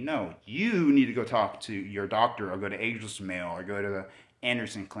T. No, you need to go talk to your doctor or go to Ageless Male or go to the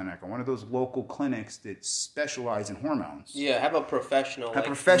Anderson Clinic or one of those local clinics that specialize in hormones. Yeah, have a professional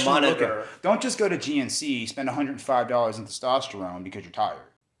monitor. Look at. Don't just go to GNC, spend $105 in testosterone because you're tired.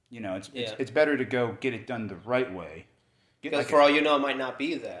 it's better to go get it done the right way. Because for all you know, it might not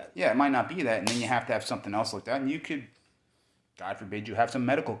be that. Yeah, it might not be that, and then you have to have something else looked at, and you could, God forbid, you have some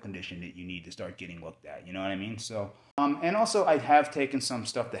medical condition that you need to start getting looked at. You know what I mean? So, and also I have taken some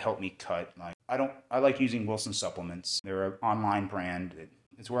stuff to help me cut. Like I like using Wilson supplements. They're an online brand.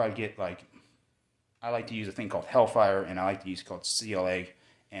 It's where I get I like to use a thing called Hellfire, and I like to use called CLA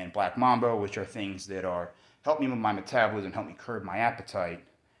and Black Mambo, which are things that help me with my metabolism, help me curb my appetite,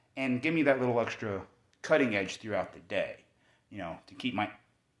 and give me that little extra cutting edge throughout the day. To keep my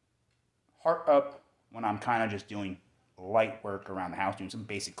heart up when I'm kind of just doing light work around the house, doing some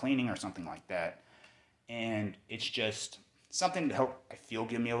basic cleaning or something like that. And it's just something to help I feel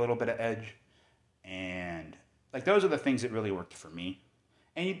give me a little bit of edge. And those are the things that really worked for me.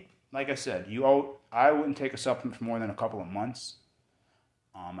 And like I said, I wouldn't take a supplement for more than a couple of months.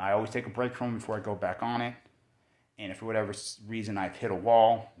 I always take a break from it before I go back on it. And if for whatever reason I've hit a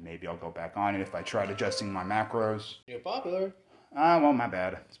wall, maybe I'll go back on it if I tried adjusting my macros. You're popular. Well, my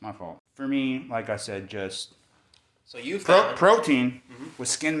bad. It's my fault. For me, like I said, just so you found protein with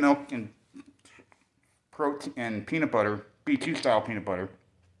skim milk and protein and peanut butter, B2 style peanut butter,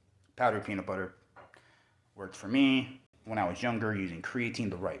 powdered peanut butter, worked for me. When I was younger, using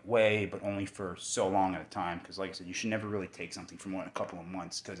creatine the right way, but only for so long at a time. Because like I said, you should never really take something for more than a couple of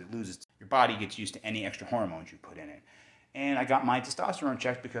months because your body gets used to any extra hormones you put in it. And I got my testosterone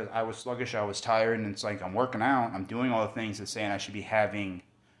checked because I was sluggish, I was tired, and it's like I'm working out, I'm doing all the things that saying I should be having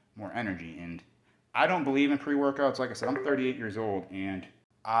more energy. And I don't believe in pre-workouts. Like I said, I'm 38 years old, and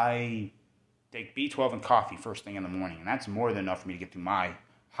I take B12 and coffee first thing in the morning, and that's more than enough for me to get through my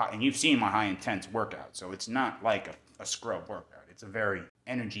and you've seen my high-intense workout, so it's not like a scrub workout. It's a very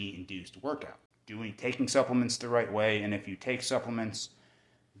energy-induced workout. Taking supplements the right way, and if you take supplements,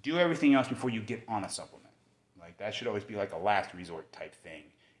 do everything else before you get on a supplement. That should always be like a last resort type thing.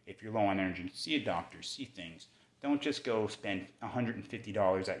 If you're low on energy, see a doctor, see things. Don't just go spend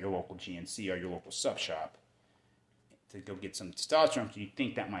 $150 at your local GNC or your local sub shop to go get some testosterone because you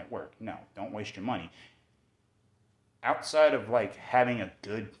think that might work. No, don't waste your money. Outside of having a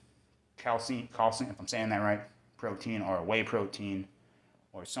good calcium, if I'm saying that right, protein or a whey protein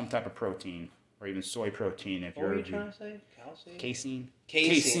or some type of protein or even soy protein. What were you trying to say? Calcium?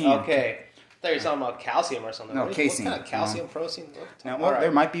 Casein. Okay. I thought you were talking about calcium or something. No, casein. What kind of calcium protein?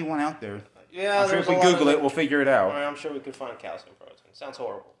 There might be one out there. Yeah, I'm sure if we Google it, we'll figure it out. I'm sure we could find calcium protein. Sounds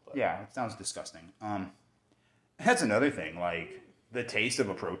horrible. But. Yeah, it sounds disgusting. That's another thing. The taste of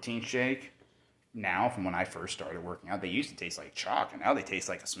a protein shake now, from when I first started working out, they used to taste like chalk, and now they taste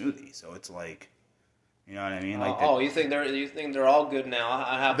like a smoothie. So it's you know what I mean? You think they're all good now?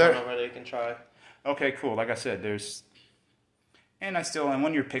 I have one over there you can try. Okay, cool. Like I said, and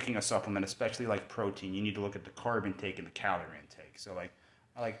when you're picking a supplement, especially like protein, you need to look at the carb intake and the calorie intake. So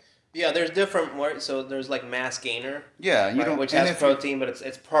yeah, there's different. So there's mass gainer. Yeah, which has protein, but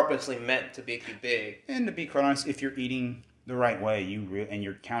it's purposely meant to make you big. And to be quite honest, if you're eating the right way, and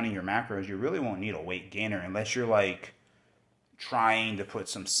you're counting your macros, you really won't need a weight gainer unless you're trying to put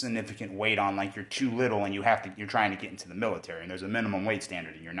some significant weight on, you're too little and you're trying to get into the military and there's a minimum weight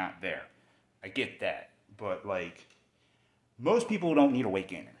standard and you're not there. I get that, but most people don't need a weight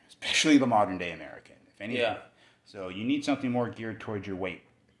gainer, especially the modern day American. If anything, yeah. So you need something more geared towards your weight.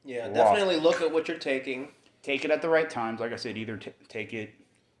 Yeah, definitely look at what you're taking. Take it at the right times. Like I said, either take it.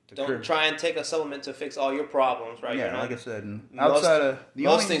 Don't try and take a supplement to fix all your problems, right? Yeah, like I said,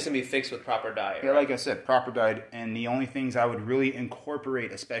 most things can be fixed with proper diet. Yeah, right? Like I said, proper diet, and the only things I would really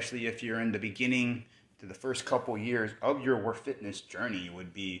incorporate, especially if you're in the beginning to the first couple years of your fitness journey,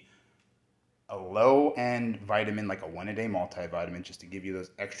 would be a low-end vitamin, like a one-a-day multivitamin, just to give you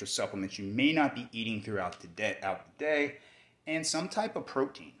those extra supplements you may not be eating throughout the day, and some type of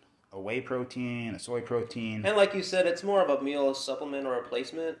protein. A whey protein, a soy protein. And like you said, it's more of a meal supplement or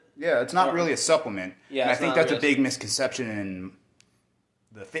replacement. Yeah, it's not really a supplement. Yeah, and I think that's a big misconception in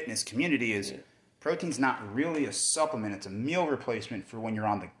the fitness community is protein's not really a supplement. It's a meal replacement for when you're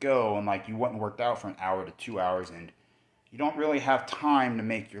on the go and you went and worked out for an hour to 2 hours and you don't really have time to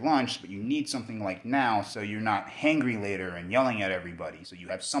make your lunch, but you need something now so you're not hangry later and yelling at everybody. So you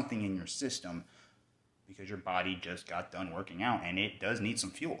have something in your system because your body just got done working out and it does need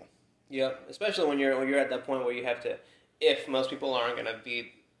some fuel. Yeah, especially when you're at that point where you have to, if most people aren't going to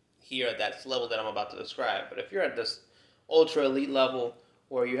be here at that level that I'm about to describe, but if you're at this ultra elite level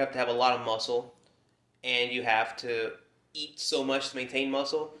where you have to have a lot of muscle and you have to eat so much to maintain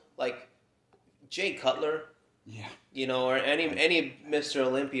muscle, like Jay Cutler, or any Mr.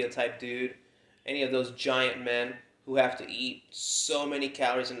 Olympia type dude, any of those giant men who have to eat so many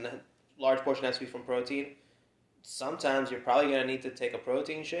calories and a large portion has to be from protein, sometimes you're probably going to need to take a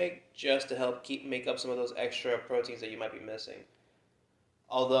protein shake just to help make up some of those extra proteins that you might be missing.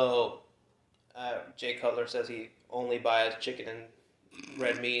 Although Jay Cutler says he only buys chicken and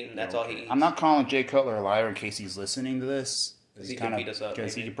red meat, and that's all he eats. I'm not calling Jay Cutler a liar in case he's listening to this. Because he could beat us up.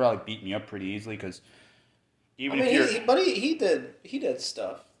 Because he could probably beat me up pretty easily. Because he did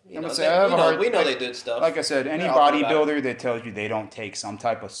stuff. We know they did stuff. Like I said, any bodybuilder that tells you they don't take some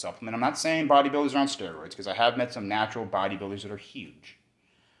type of supplement. I'm not saying bodybuilders are on steroids, because I have met some natural bodybuilders that are huge.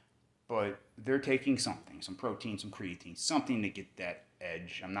 But they're taking something, some protein, some creatine, something to get that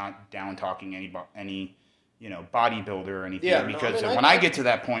edge. I'm not down talking any bodybuilder or anything. Yeah, because when I get to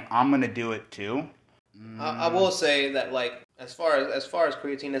that point, I'm going to do it too. I will say that, like, as far as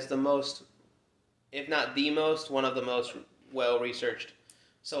creatine, it's the most, if not the most, one of the most well-researched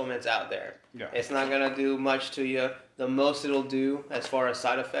supplements out there. Yeah. It's not going to do much to you. The most it'll do as far as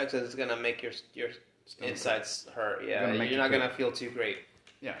side effects is it's going to make your insides hurt. Yeah, you're not going to feel too great.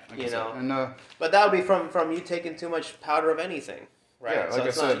 Yeah, but that would be from you taking too much powder of anything, right? Yeah,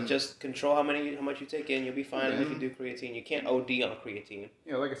 like so not just control how much you take in. You'll be fine if you do creatine. You can't OD on creatine.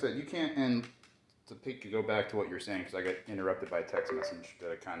 Yeah, like I said, you can't. And to go back to what you're saying, because I got interrupted by a text message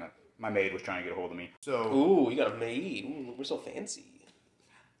that my maid was trying to get a hold of me. So, ooh, you got a maid. Ooh, we're so fancy.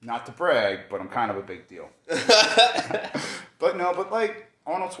 Not to brag, but I'm kind of a big deal. But like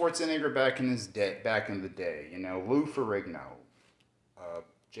Arnold Schwarzenegger back in the day, Lou Ferrigno,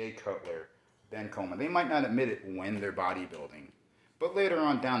 Jay Cutler, Ben Coleman, they might not admit it when they're bodybuilding, but later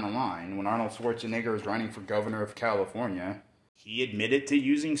on down the line, when Arnold Schwarzenegger was running for governor of California, he admitted to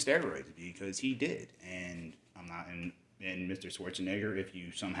using steroids because he did. And I'm not. And Mr. Schwarzenegger, if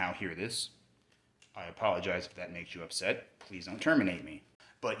you somehow hear this, I apologize if that makes you upset. Please don't terminate me.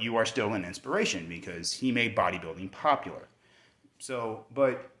 But you are still an inspiration because he made bodybuilding popular. So,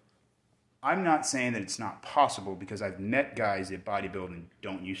 but I'm not saying that it's not possible, because I've met guys that bodybuild and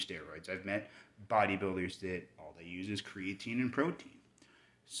don't use steroids. I've met bodybuilders that all they use is creatine and protein.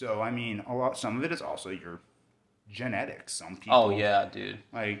 So, I mean, some of it is also your genetics. Some people. Oh yeah, dude.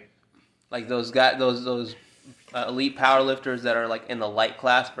 Like those guys, those elite powerlifters that are like in the light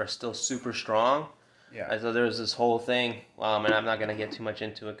class but are still super strong. Yeah. So there's this whole thing, and I'm not going to get too much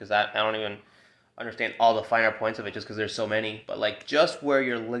into it because I don't even understand all the finer points of it just because there's so many. But like just where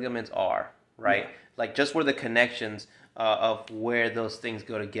your ligaments are, right? Yeah. Like just where the connections of where those things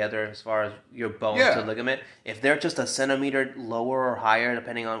go together as far as your bone to ligament, if they're just a centimeter lower or higher,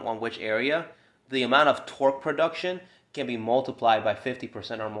 depending on which area, the amount of torque production can be multiplied by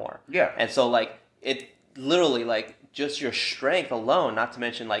 50% or more. Yeah. And so like it literally like just your strength alone, not to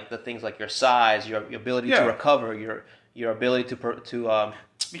mention like the things like your size, your ability to recover, your ability to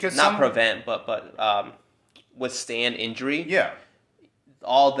because not prevent but withstand injury. Yeah,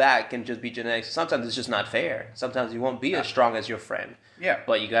 all that can just be genetics. Sometimes it's just not fair. Sometimes you won't be as strong as your friend. Yeah,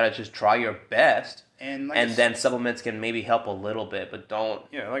 but you gotta just try your best. And then supplements can maybe help a little bit, but don't.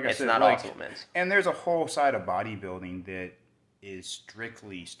 Yeah, like I said, it's not all supplements. And there's a whole side of bodybuilding that is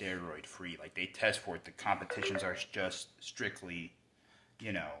strictly steroid free. Like they test for it. The competitions are just strictly,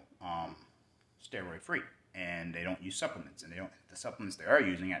 steroid free, and they don't use supplements. And the supplements they are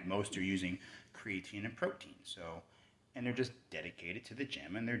using at most are using creatine and protein. So, and they're just dedicated to the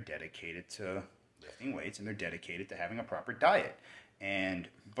gym, and they're dedicated to lifting weights, and they're dedicated to having a proper diet.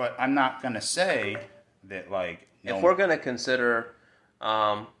 But I'm not gonna say that like if we're gonna consider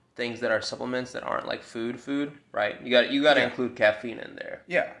things that are supplements that aren't like food, right? You got to include caffeine in there.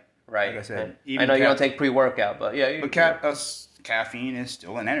 Yeah. Right. Like I said, I know you don't take pre-workout, but yeah. Caffeine is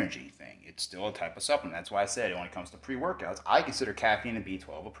still an energy thing. It's still a type of supplement. That's why I said when it comes to pre-workouts, I consider caffeine and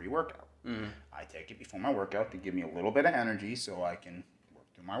B12 a pre-workout. Mm-hmm. I take it before my workout to give me a little bit of energy so I can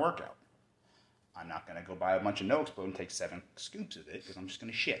work through my workout. I'm not going to go buy a bunch of No Explode and take 7 scoops of it because I'm just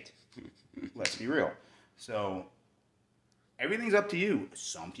going to shit. Let's be real. So everything's up to you.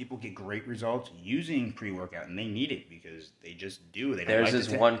 Some people get great results using pre-workout, and they need it because they just do. There's this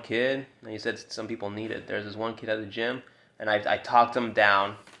one kid, and you said some people need it. There's this one kid at the gym, and I talked him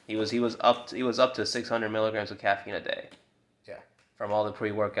down. He was up to 600 milligrams of caffeine a day. Yeah. From all the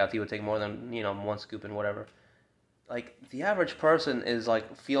pre-workouts, he would take more than 1 scoop and whatever. Like the average person is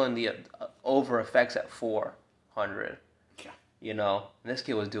like feeling the over effects at 400. Yeah. And this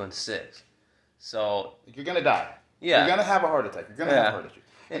kid was doing 6. So you're gonna die. Yeah. You're going to have a heart attack. You're going to have a heart attack.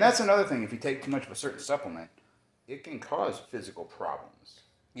 And that's another thing. If you take too much of a certain supplement, it can cause physical problems.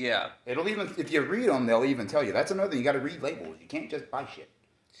 Yeah. It'll even, if you read them, they'll even tell you. That's another thing. You got to read labels. You can't just buy shit.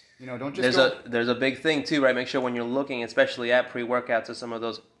 Don't just There's a big thing, too, right? Make sure when you're looking, especially at pre-workouts or some of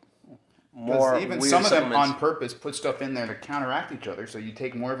those more even weird some of them supplements. on purpose put stuff in there to counteract each other, so you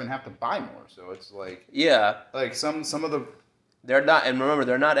take more of it and have to buy more. So it's like some of the they're not, and remember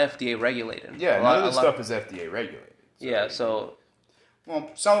they're not FDA regulated. none of the stuff is FDA regulated. So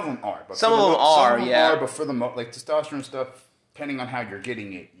well, some of them are, but some of them are, but for the like testosterone stuff, depending on how you're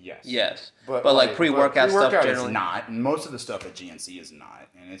getting it, yes, but like pre-workout stuff generally is not, and most of the stuff at GNC is not,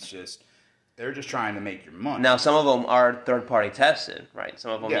 and it's just they're just trying to make your money. Now some of them are third-party tested, right?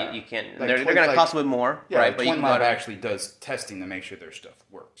 Some of them you can't. Like they're going to cost a bit more, right? But Twin Lab actually does testing to make sure their stuff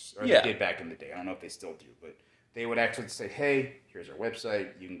works, or they did back in the day. I don't know if they still do, but they would actually say, "Hey, here's our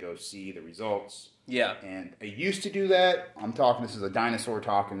website. You can go see the results." Yeah. And I used to do that. I'm talking, this is a dinosaur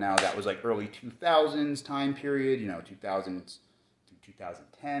talking now. That was like early 2000s time period, 2000 to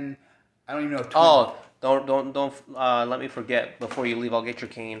 2010. I don't even know if... Don't let me forget. Before you leave, I'll get your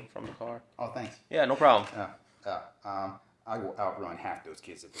cane from the car. Oh, thanks. Yeah, no problem. I will outrun half those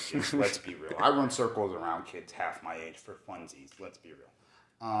kids at the gym. Let's be real. I run circles around kids half my age for funsies. Let's be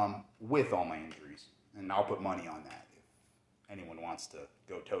real. With all my injuries. And I'll put money on that if anyone wants to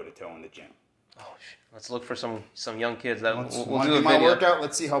go toe-to-toe in the gym. Oh, shit. Let's look for some young kids that we'll do my workout.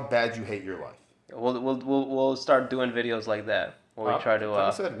 Let's see how bad you hate your life. We'll start doing videos like that where we try to.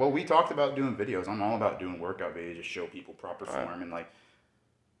 Like I said, we talked about doing videos. I'm all about doing workout videos to show people proper form and like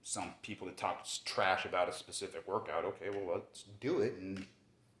some people that talk trash about a specific workout. Okay, well let's do it and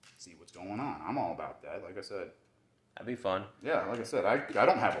see what's going on. I'm all about that. Like I said, that'd be fun. Yeah, like I said, I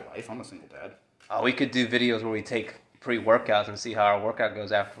don't have a life. I'm a single dad. We could do videos where we take pre-workouts and see how our workout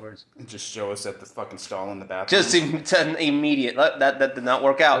goes afterwards. And just show us at the fucking stall in the bathroom. Just immediate. That did not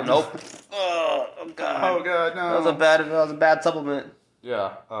work out. Nope. Oh god. Oh god, no. That was a bad supplement.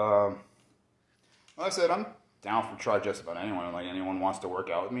 Yeah. Like I said, I'm down for try just about anyone. Like anyone wants to work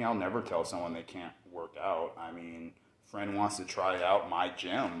out with me, I'll never tell someone they can't work out. I mean, friend wants to try out my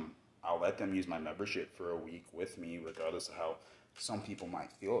gym, I'll let them use my membership for a week with me, regardless of how some people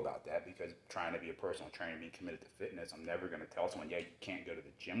might feel about that, because trying to be a personal trainer, being committed to fitness, I'm never going to tell someone, you can't go to the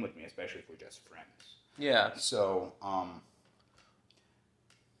gym with me, especially if we're just friends. Yeah. So,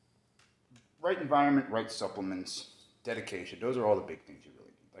 right environment, right supplements, dedication, those are all the big things you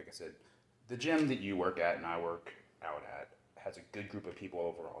really need. Like I said, the gym that you work at and I work out at has a good group of people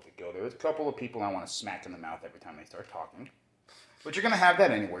overall that go there. There's a couple of people I want to smack in the mouth every time they start talking. But you're going to have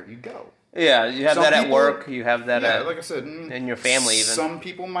that anywhere you go. Yeah, you have that at work. You have that like I said, in your family even. Some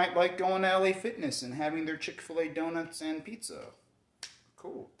people might like going to LA Fitness and having their Chick-fil-A donuts and pizza.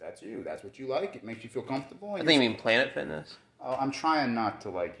 Cool. That's you. That's what you like. It makes you feel comfortable. I think you mean Planet Fitness. I'm trying not to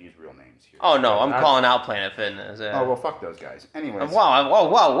use real names here. Oh no, I'm calling out Planet Fitness. Oh well, fuck those guys. Anyways.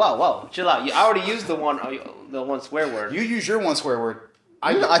 Whoa! Chill out. I already used the one swear word. You use your one swear word.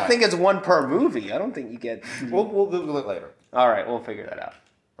 I think it's one per movie. I don't think you get. We'll Google it later. All right, we'll figure that out.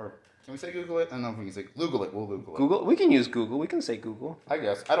 Or can we say Google it? I don't know if we can say Google it. We'll Google it. Google. We can use Google. We can say Google. I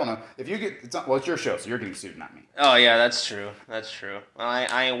guess. I don't know. If you get, it's your show, so you're getting sued, not me. Oh yeah, that's true. That's true.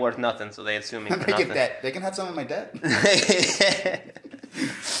 I ain't worth nothing, so they assume me for nothing. They can have some of my debt.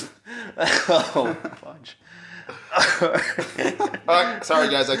 Oh, fudge. All right, sorry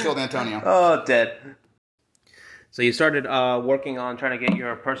guys, I killed Antonio. Oh, dead. So you started working on trying to get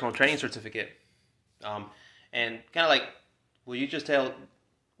your personal training certificate, and kind of like, will you just tell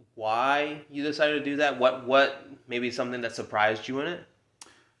why you decided to do that? What maybe something that surprised you in it?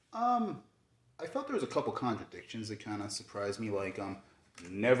 I felt there was a couple contradictions that kind of surprised me, like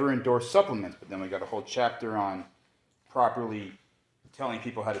never endorse supplements, but then we got a whole chapter on properly telling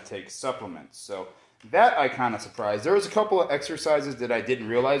people how to take supplements. So that I kind of surprised. There was a couple of exercises that I didn't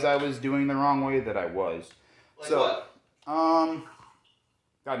realize I was doing the wrong way that I was. Like so, what?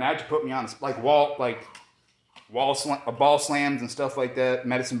 God, now you put me on ball slams and stuff like that,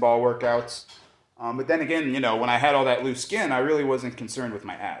 medicine ball workouts. But then again, when I had all that loose skin, I really wasn't concerned with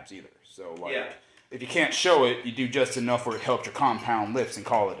my abs either. So if you can't show it, you do just enough where it helped your compound lifts and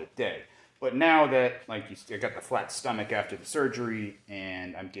call it a day. But now that I got the flat stomach after the surgery,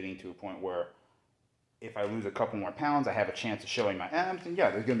 and I'm getting to a point where if I lose a couple more pounds, I have a chance of showing my abs, and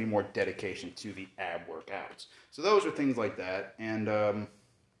there's going to be more dedication to the ab workouts. So those are things like that. And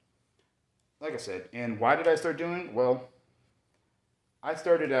like I said, and why did I start doing it? Well, I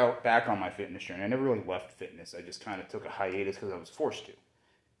started out back on my fitness journey. I never really left fitness. I just kind of took a hiatus because I was forced to.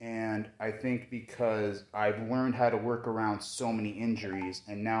 And I think because I've learned how to work around so many injuries,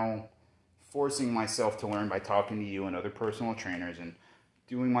 and now forcing myself to learn by talking to you and other personal trainers and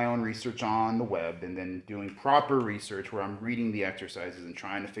doing my own research on the web, and then doing proper research where I'm reading the exercises and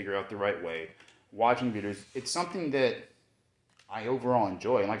trying to figure out the right way, watching videos. It's something that I overall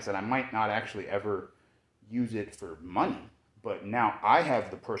enjoy. And like I said, I might not actually ever use it for money, But now I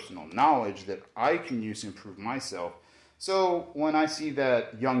have the personal knowledge that I can use to improve myself. So when I see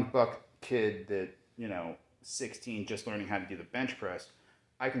that young buck kid that, 16, just learning how to do the bench press,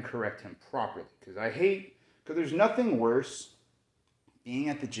 I can correct him properly. Because there's nothing worse being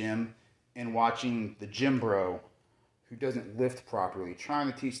at the gym and watching the gym bro who doesn't lift properly,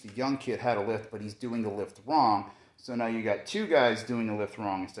 trying to teach the young kid how to lift, but he's doing the lift wrong. So now you got two guys doing the lift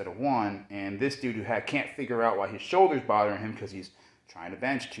wrong instead of one, and this dude who can't figure out why his shoulder's bothering him because he's trying to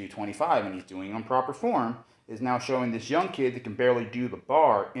bench 225 and he's doing it in proper form, is now showing this young kid that can barely do the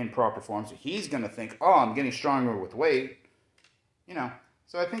bar in proper form. So he's going to think, oh, I'm getting stronger with weight.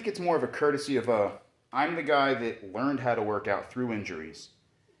 So I think it's more of a courtesy of I'm the guy that learned how to work out through injuries,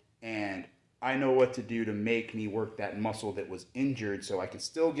 and I know what to do to make me work that muscle that was injured so I can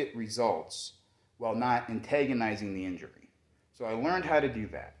still get results while not antagonizing the injury. So I learned how to do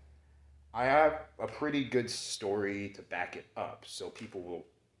that. I have a pretty good story to back it up, so people will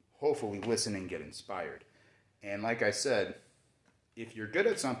hopefully listen and get inspired. And like I said, if you're good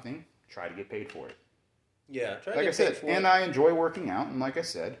at something, try to get paid for it. Yeah, try to like get I said, paid for and it. I enjoy working out, and like I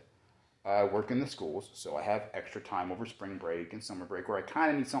said, I work in the schools, so I have extra time over spring break and summer break where I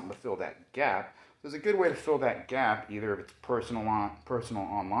kind of need something to fill that gap. There's a good way to fill that gap, either if it's personal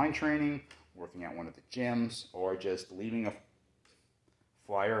online training, working at one of the gyms, or just leaving a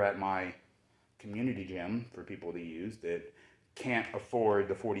flyer at my community gym for people to use that can't afford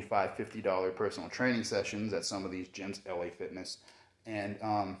the $45, $50 personal training sessions at some of these gyms, LA Fitness, and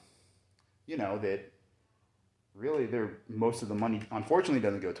that really most of the money unfortunately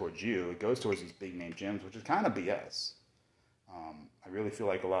doesn't go towards you. It goes towards these big name gyms, which is kind of BS. I really feel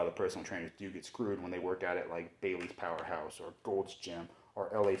like a lot of the personal trainers do get screwed when they work out at like Bailey's Powerhouse or Gold's Gym or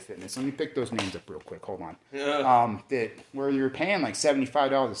LA Fitness. Let me pick those names up real quick. Hold on. Yeah. Where you're paying like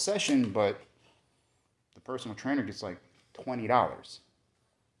 $75 a session, but the personal trainer gets like $20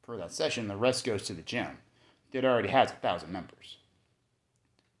 for that session. The rest goes to the gym that already has 1,000 members,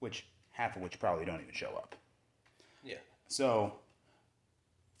 half of which probably don't even show up. Yeah. So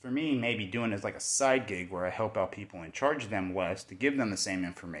for me, maybe doing it as like a side gig where I help out people and charge them less to give them the same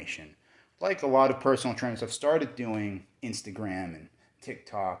information. Like a lot of personal trainers have started doing Instagram and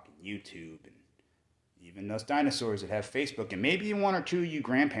TikTok and YouTube, and even those dinosaurs that have Facebook, and maybe one or two of you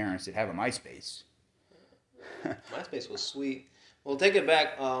grandparents that have a MySpace. MySpace was sweet. Well, take it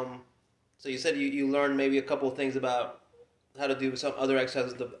back. So you said you learned maybe a couple of things about how to do some other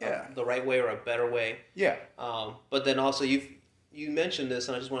exercises the right way or a better way. Yeah. But then also you mentioned this,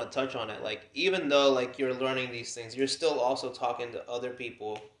 and I just want to touch on it. Like, even though like you're learning these things, you're still also talking to other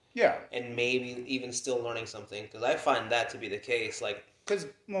people. Yeah. And maybe even still learning something, because I find that to be the case. Like, because,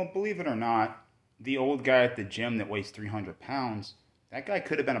 well, believe it or not, the old guy at the gym that weighs 300 pounds, that guy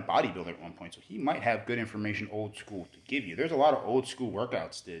could have been a bodybuilder at one point, so he might have good information old school to give you. There's a lot of old school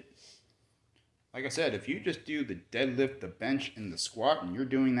workouts that, like I said, if you just do the deadlift, the bench, and the squat, and you're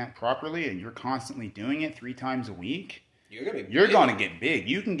doing that properly, and you're constantly doing it 3 times a week, you're going to get big.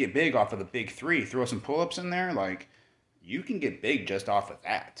 You can get big off of the big 3. Throw some pull-ups in there, like, you can get big just off of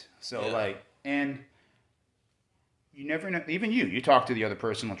that. So, and you never know. Even you talk to the other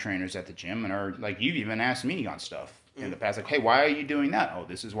personal trainers at the gym, and are like, you've even asked me on stuff in the past, like, hey, why are you doing that? Oh,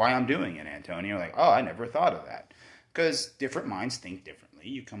 this is why I'm doing it, Antonio. Like, oh, I never thought of that. Because different minds think differently.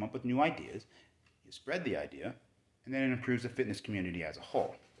 You come up with new ideas, you spread the idea, and then it improves the fitness community as a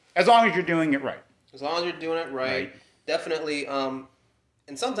whole. As long as you're doing it right. As long as you're doing it right. Definitely. And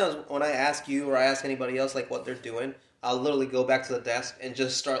sometimes when I ask you or I ask anybody else like what they're doing, I'll literally go back to the desk and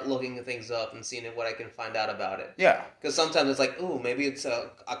just start looking things up and seeing what I can find out about it. Yeah. Because sometimes it's like, ooh, maybe it's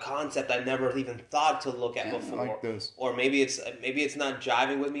a concept I never even thought to look at before. Like those. Or maybe it's not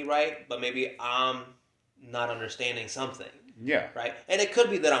jiving with me right, but maybe I'm not understanding something. Yeah. Right? And it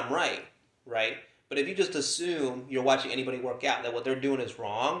could be that I'm right? But if you just assume you're watching anybody work out that what they're doing is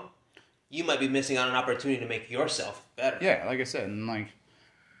wrong, you might be missing out on an opportunity to make yourself better. Yeah, like I said, and like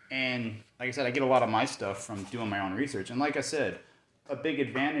I get a lot of my stuff from doing my own research. And like I said, a big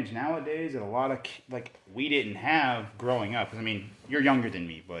advantage nowadays that a lot of we didn't have growing up. 'Cause, I mean, you're younger than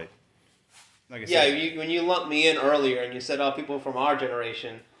me, but like I said, when you lumped me in earlier and you said, "Oh, people from our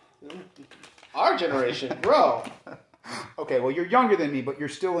generation," bro. Okay, well, you're younger than me, but you're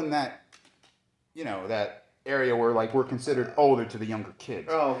still in that, that area where like we're considered older to the younger kids.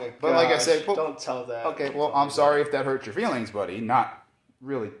 Oh my god! But like I said, don't tell that. Okay, well, I'm sorry if that hurt your feelings, buddy. Not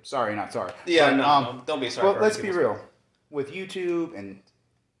really sorry, not sorry. Yeah, but, no, don't be sorry. Well, let's be real. With YouTube and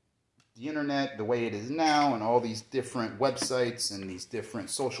the internet, the way it is now, and all these different websites and these different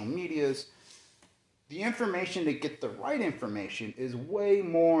social medias, the information to get the right information is way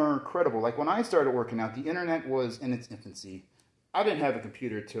more credible. Like when I started working out, the internet was in its infancy. I didn't have a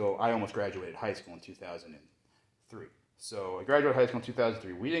computer till I almost graduated high school in 2003. So I graduated high school in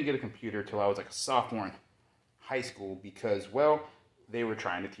 2003. We didn't get a computer till I was like a sophomore in high school because, well, they were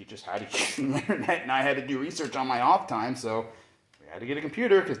trying to teach us how to use the internet, and I had to do research on my off time, so we had to get a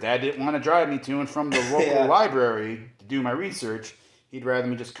computer because Dad didn't want to drive me to and from the local library to do my research. He'd rather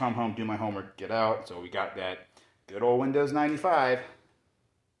me just come home, do my homework, get out. So we got that good old Windows 95.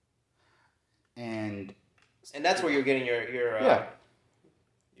 And that's where you're getting your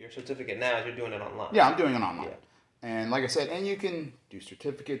certificate now, as you're doing it online. Yeah, I'm doing it online. Yeah. And like I said, and you can do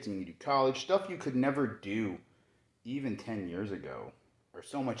certificates and you do college stuff you could never do even 10 years ago are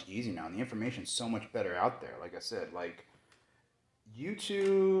so much easier now. And the information's so much better out there. Like I said, like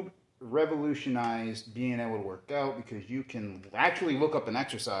YouTube revolutionized being able to work out because you can actually look up an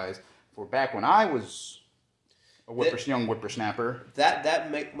exercise for back when I was a young whippersnapper.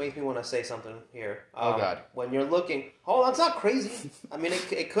 That makes me want to say something here. Oh God! When you're looking, it's not crazy. I mean,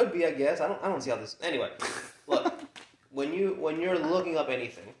 it could be. I guess I don't see how this. Anyway, look, when you're looking up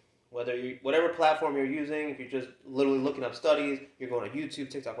anything, whatever platform you're using, if you're just literally looking up studies, you're going to YouTube,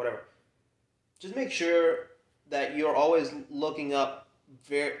 TikTok, whatever. Just make sure that you're always looking up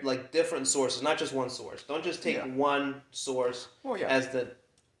different sources, not just one source. Don't just take one source as the.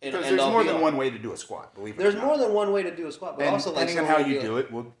 Because there's more than one way to do a squat, believe it or not. There's more than one way to do a squat, but also depending on how you do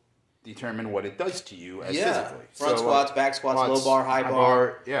it will determine what it does to you as physically. Front squats, back squats, low bar, high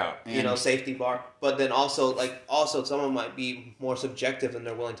bar, and safety bar. But then also someone might be more subjective than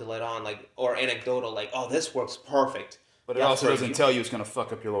they're willing to let on, or anecdotal, this works perfect. But it also doesn't tell you it's going to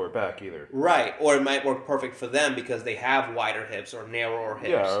fuck up your lower back either. Right, or it might work perfect for them because they have wider hips or narrower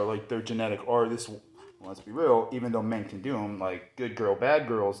hips. Yeah, or they're genetic, or this. Well, let's be real, even though men can do them, like good girl, bad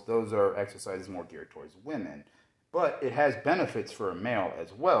girls, those are exercises more geared towards women. But it has benefits for a male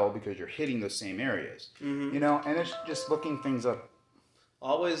as well because you're hitting those same areas. Mm-hmm. And it's just looking things up.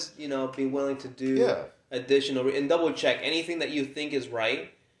 Always, be willing to do additional and double check anything that you think is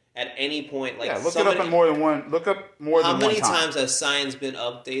right at any point. Look it up in more than one. Look up more than one time. How many times has science been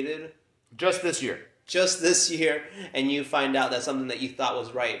updated? Just this year. And you find out that something that you thought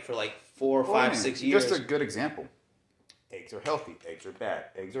was right for 4, 5, 6 years. Just a good example. Eggs are healthy. Eggs are bad.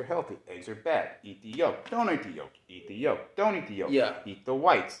 Eggs are healthy. Eggs are bad. Eat the yolk. Don't eat the yolk. Eat the yolk. Don't eat the yolk. Yeah. Eat the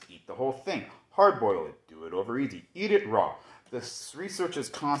whites. Eat the whole thing. Hard boil it. Do it over easy. Eat it raw. This research is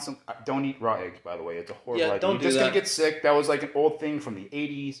constant. Don't eat raw eggs, by the way. It's a horrible idea. Don't do You're just going to get sick. That was an old thing from the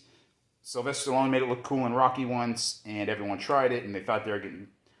 80s. Sylvester Stallone made it look cool in Rocky once, and everyone tried it, and they thought they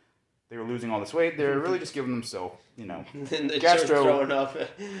were losing all this weight. They're really just giving themselves, gastro.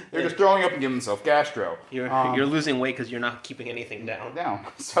 They're just throwing up and giving themselves gastro. You're losing weight because you're not keeping anything down.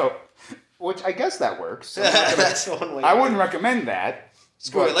 So, which I guess that works. So that's one way. I wouldn't recommend that.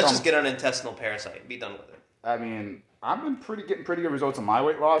 Screw it. Let's just get an intestinal parasite and be done with it. I mean, I've been getting pretty good results on my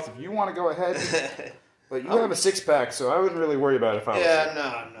weight loss. If you want to go ahead, but you have a 6-pack, so I wouldn't really worry about it if I was. Yeah,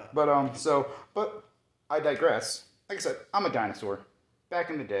 no. But I digress. Like I said, I'm a dinosaur. Back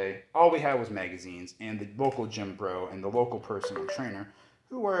in the day, all we had was magazines and the local gym bro and the local personal trainer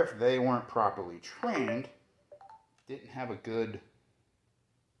who were, if they weren't properly trained, didn't have a good...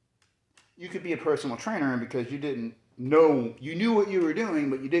 You could be a personal trainer because you didn't know... You knew what you were doing,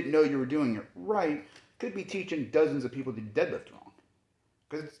 but you didn't know you were doing it right. Could be teaching dozens of people to deadlift wrong.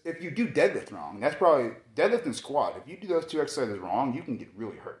 Because if you do deadlift wrong, that's probably... Deadlift and squat, if you do those two exercises wrong, you can get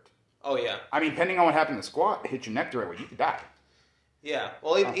really hurt. Oh, yeah. I mean, depending on what happened in the squat, hit your neck the right way, you could die. Yeah,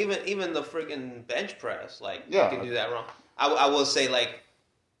 well, even the friggin' bench press, you can do that wrong. I will say,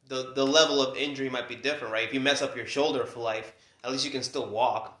 the level of injury might be different, right? If you mess up your shoulder for life, at least you can still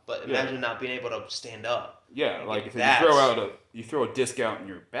walk. But imagine not being able to stand up. Yeah, if you throw a disc out in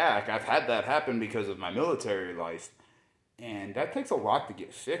your back. I've had that happen because of my military life, and that takes a lot to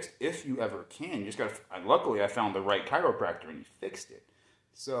get fixed if you ever can. You just got. Luckily, I found the right chiropractor and he fixed it.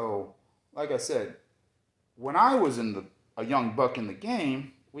 So, like I said, when I was a young buck in the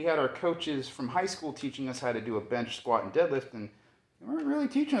game, we had our coaches from high school teaching us how to do a bench, squat, and deadlift, and they weren't really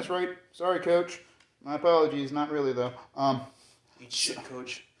teaching us right. Sorry, coach. My apologies. Not really, though. Eat shit,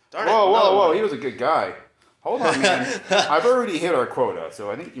 coach. Darn whoa. He was a good guy. Hold on, man. I've already hit our quota,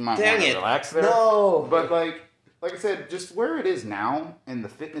 so I think you might want to relax there. No. But, like I said, just where it is now in the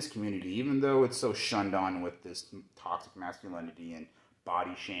fitness community, even though it's so shunned on with this toxic masculinity and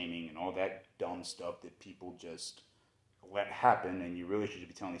body shaming and all that dumb stuff that people just... let happen, and you really should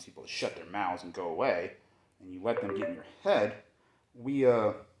be telling these people to shut their mouths and go away, and you let them get in your head. We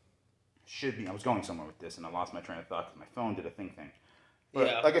should be... I was going somewhere with this, and I lost my train of thought because my phone did a thing.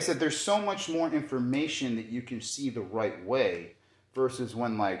 But like I said, there's so much more information that you can see the right way versus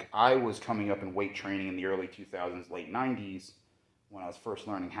when, I was coming up in weight training in the early 2000s, late 90s, when I was first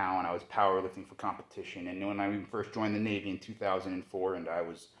learning how, and I was powerlifting for competition. And when I first joined the Navy in 2004, and I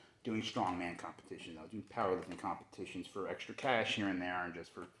was doing strongman competitions, I was doing powerlifting competitions for extra cash here and there, and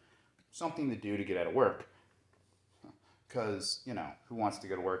just for something to do to get out of work. Because, who wants to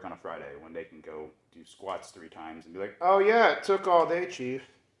go to work on a Friday when they can go do squats 3 times and be like, oh yeah, it took all day, Chief.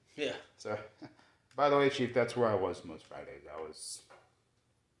 Yeah. So, by the way, Chief, that's where I was most Fridays. I was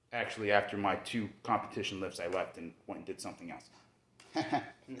actually, after my 2 competition lifts, I left and went and did something else.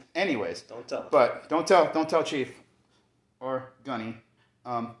 Anyways, Don't tell. But don't tell Chief or Gunny.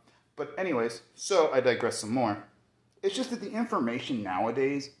 But anyways, so I digress some more. It's just that the information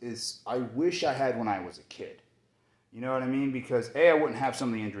nowadays is I wish I had when I was a kid. You know what I mean? Because A, I wouldn't have some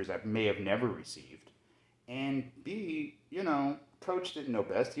of the injuries I may have never received, and B, Coach didn't know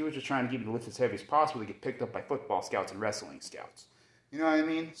best. He was just trying to get me to lift as heavy as possible to get picked up by football scouts and wrestling scouts. You know what I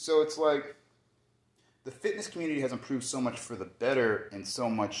mean? So it's like the fitness community has improved so much for the better and so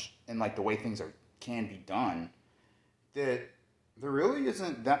much in like the way things can be done that there really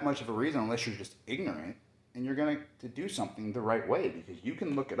isn't that much of a reason unless you're just ignorant and you're going to do something the right way, because you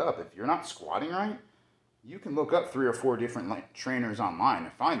can look it up. If you're not squatting right, you can look up 3 or 4 different trainers online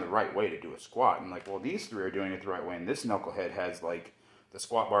and find the right way to do a squat. And well, these 3 are doing it the right way, and this knucklehead has the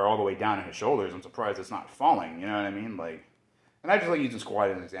squat bar all the way down in his shoulders. I'm surprised it's not falling. You know what I mean? And I just like using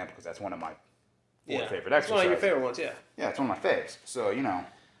squat as an example because that's one of my 4 favorite exercises. It's one of your favorite ones, yeah. Yeah, it's one of my faves. So,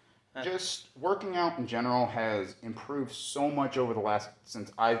 just working out in general has improved so much over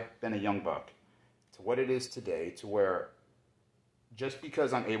since I've been a young buck to what it is today, to where just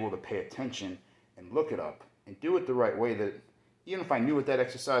because I'm able to pay attention and look it up and do it the right way, that even if I knew what that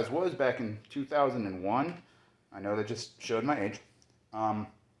exercise was back in 2001, I know that just showed my age, I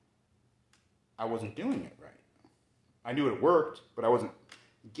wasn't doing it right. I knew it worked, but I wasn't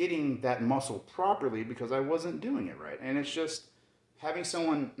getting that muscle properly because I wasn't doing it right. And it's just having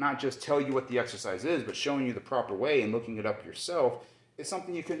someone not just tell you what the exercise is, but showing you the proper way and looking it up yourself is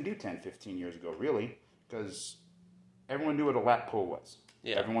something you couldn't do 10, 15 years ago, really, because everyone knew what a lat pull was.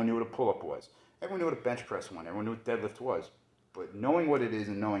 Yeah. Everyone knew what a pull-up was. Everyone knew what a bench press was. Everyone knew what deadlift was. But knowing what it is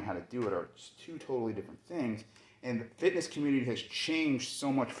and knowing how to do it are just 2 totally different things. And the fitness community has changed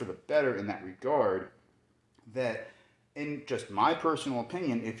so much for the better in that regard that, in just my personal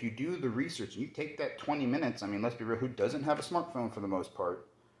opinion, if you do the research and you take that 20 minutes, let's be real, who doesn't have a smartphone for the most part?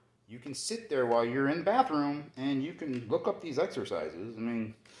 You can sit there while you're in the bathroom and you can look up these exercises.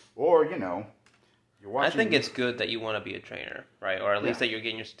 Or, you're watching. I think it's good that you want to be a trainer, right? Or at least that you're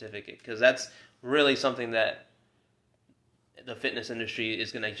getting your certificate, because that's really something that the fitness industry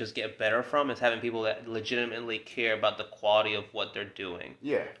is going to just get better from, is having people that legitimately care about the quality of what they're doing.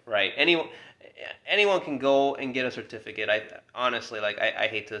 Yeah. Right. Anyone can go and get a certificate. I honestly, I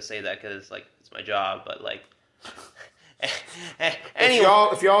hate to say that because it's my job, but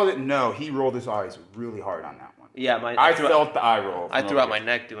if y'all didn't know, he rolled his eyes really hard on that one. Yeah, I felt the eye roll. I threw out my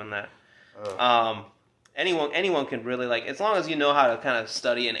neck doing that. Anyone can really as long as you know how to kind of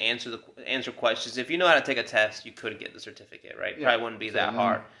study and answer questions. If you know how to take a test, you could get the certificate, right? Yeah. Probably wouldn't be that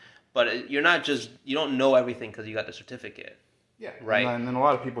hard. But you don't know everything because you got the certificate. Yeah, right. And then a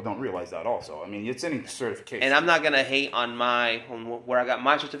lot of people don't realize that also. It's any certification. And I'm not gonna hate on where I got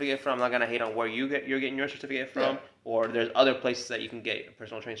my certificate from. I'm not gonna hate on where you're getting your certificate from, or there's other places that you can get a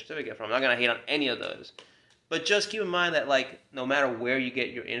personal training certificate from. I'm not gonna hate on any of those. But just keep in mind that no matter where you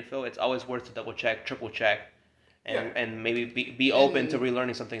get your info, it's always worth to double check, triple check, and maybe be open to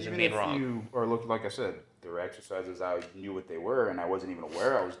relearning some things and being wrong. Like I said, there were exercises I knew what they were, and I wasn't even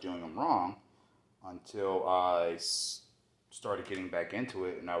aware I was doing them wrong until I started getting back into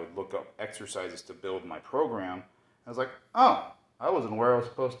it, and I would look up exercises to build my program. I was like, oh, I wasn't aware I was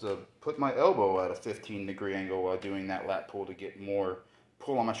supposed to put my elbow at a 15-degree angle while doing that lat pull to get more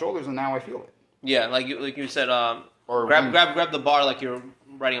pull on my shoulders, and now I feel it. Yeah, like you said, grab the bar like you're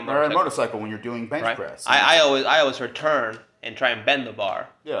riding a motorcycle. Or a motorcycle when you're doing bench press. I always heard turn and try and bend the bar.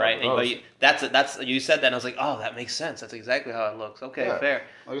 Yeah, right. That's you said that, and I was like, oh, that makes sense. That's exactly how it looks. Okay, fair.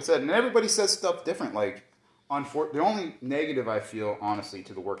 Like I said, and everybody says stuff different. The only negative I feel, honestly,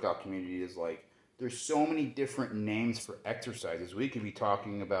 to the workout community is there's so many different names for exercises. We could be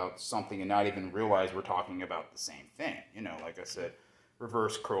talking about something and not even realize we're talking about the same thing. Like I said,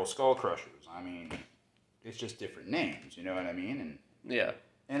 reverse curl skull crushers. It's just different names. You know what I mean? Yeah.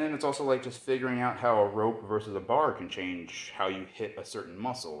 And then it's also just figuring out how a rope versus a bar can change how you hit a certain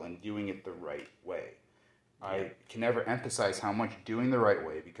muscle and doing it the right way. I can never emphasize how much doing the right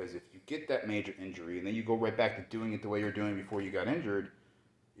way, because if you get that major injury and then you go right back to doing it the way you're doing before you got injured,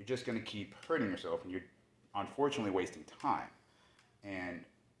 you're just going to keep hurting yourself and you're unfortunately wasting time. And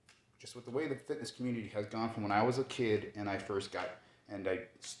just with the way the fitness community has gone from when I was a kid and I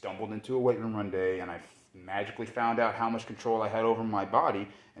stumbled into a weight room one day and I magically found out how much control I had over my body.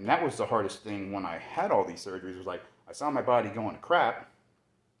 And that was the hardest thing when I had all these surgeries, was like, I saw my body going to crap.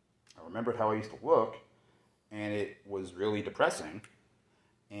 I remembered how I used to look, and it was really depressing.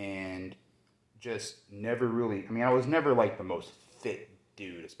 And just never really, I mean, I was never like the most fit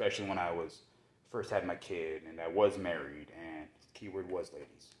dude, especially when I was first had my kid and I was married, and keyword was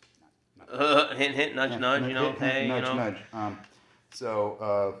ladies. Hint, hint, nudge, nudge, you know, hey, nudge, you know. nudge.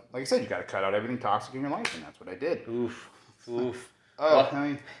 So, like I said, you got to cut out everything toxic in your life, and that's what I did. Oof.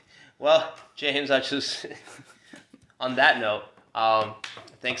 Well, James, I just, on that note,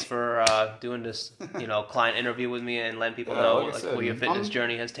 thanks for doing this, client interview with me and letting people know like where your fitness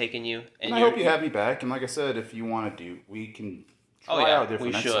journey has taken you. And I hope you have me back. And like I said, if you want to we can try out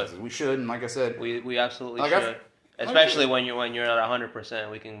different exercises. We should. And like I said, we absolutely should. Especially when you're at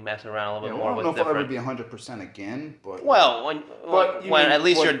 100%, we can mess around a little bit more with different. I don't know if I'll ever be 100% again, but when at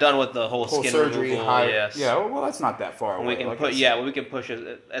least you're done with the whole skin surgery. removal. Yes. Yeah, well, that's not that far away. We can push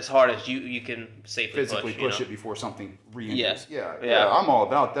it as hard as you can safely physically push it before something re-enters. Yeah, I'm all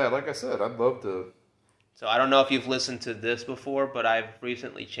about that. Like I said, I'd love to. So I don't know if you've listened to this before, but I've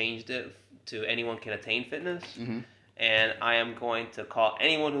recently changed it to Anyone Can Attain Fitness, and I am going to call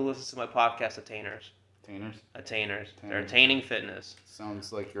anyone who listens to my podcast attainers. Attainers. They're attaining fitness.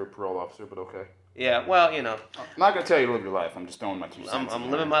 Sounds like you're a parole officer, but okay. Yeah, well, I'm not going to tell you to live your life. I'm just throwing my 2 cents. I'm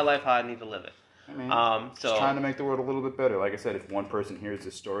living my life how I need to live it. I mean, just trying to make the world a little bit better. Like I said, if one person hears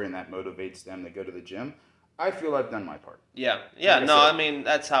this story and that motivates them to go to the gym, I feel I've done my part. Yeah. I mean,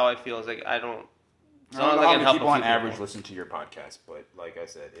 that's how I feel. It's like I don't. I don't know how many people on average listen to your podcast, but like I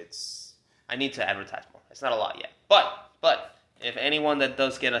said, I need to advertise more. It's not a lot yet, but if anyone that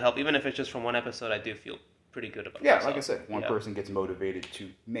does get a help, even if it's just from one episode, I do feel pretty good about it. Yeah, like I said, one person gets motivated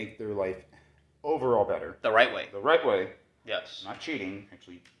to make their life overall better. The right way. The right way. Yes. Not cheating,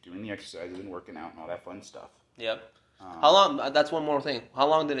 actually doing the exercises and working out and all that fun stuff. Yep. How long, that's one more thing. How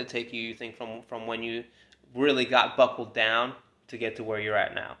long did it take you think, from when you really got buckled down to get to where you're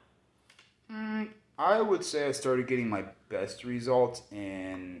at now? I would say I started getting my best results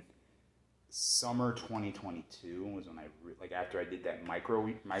in summer 2022 was when after I did that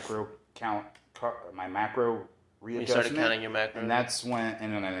micro count, my macro readjustment. You started counting your macros. And that's when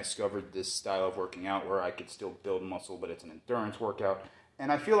I discovered this style of working out where I could still build muscle, but it's an endurance workout. And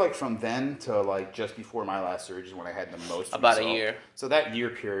I feel like from then to just before my last surgery is when I had the most about result. A year. So that year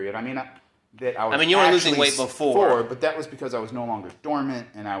period, you were losing weight before, but that was because I was no longer dormant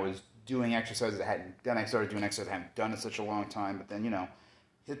and I was doing exercises I started doing exercises I hadn't done in such a long time, but then,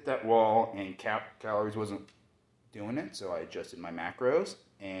 hit that wall and calories wasn't doing it, so I adjusted my macros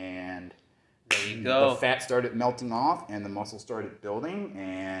and there you go. The fat started melting off and the muscle started building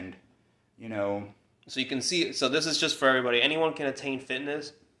and, So you can see, so this is just for everybody. Anyone can attain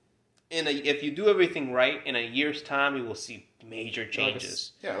fitness. If you do everything right, in a year's time, you will see major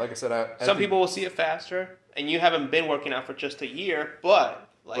changes. Like I said, some people will see it faster, and you haven't been working out for just a year, but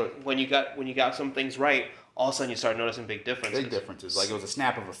when you got some things right, all of a sudden you start noticing big differences. Big differences. Like it was a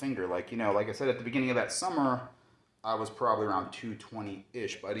snap of a finger. Like I said, at the beginning of that summer, I was probably around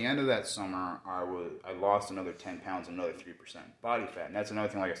 220-ish. By the end of that summer, I lost another 10 pounds, another 3% body fat. And that's another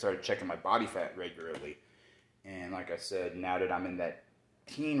thing, I started checking my body fat regularly. And like I said, now that I'm in that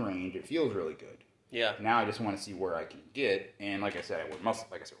teen range, it feels really good. Yeah. Now I just want to see where I can get. And like I said, I wear muscle,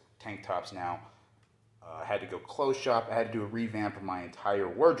 tank tops now. I had to go clothes shop. I had to do a revamp of my entire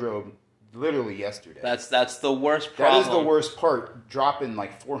wardrobe literally yesterday. That's the worst problem. That is the worst part, dropping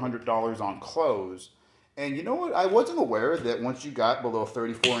 $400 on clothes. And you know what? I wasn't aware that once you got below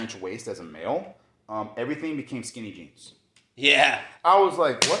 34-inch waist as a male, everything became skinny jeans. Yeah. I was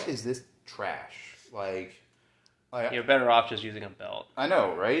like, what is this trash? You're better off just using a belt. I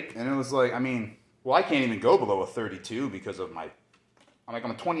know, right? And it was I can't even go below a 32 because of I'm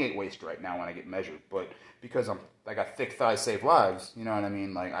a 28 waist right now when I get measured, but because I got thick thighs save lives, you know what I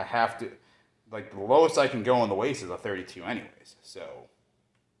mean? I have to, the lowest I can go on the waist is a 32 anyways, so.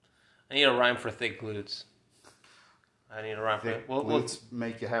 I need a rhyme for thick glutes. Glutes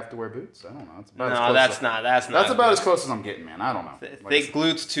make you have to wear boots? I don't know. That's not. That's about as close as I'm getting, man. I don't know. Thick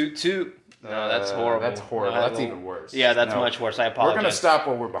glutes toot. No, that's horrible. That's horrible. That's even worse. Yeah, that's much worse. I apologize. We're going to stop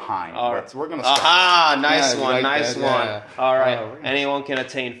while we're behind. We're going to stop. Aha, nice one. Yeah. All right. Anyone can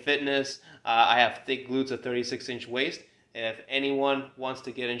attain fitness. I have thick glutes, a 36-inch waist. If anyone wants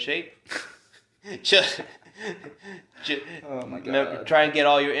to get in shape, just oh my God. Try and get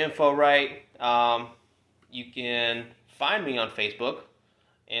all your info right. You can find me on Facebook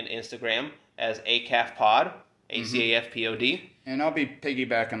and Instagram as ACAFPod, ACAFPOD. And I'll be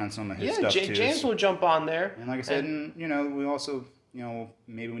piggybacking on some of his stuff too. James will jump on there. And like I said, we also,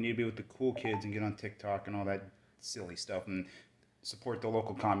 maybe we need to be with the cool kids and get on TikTok and all that silly stuff and support the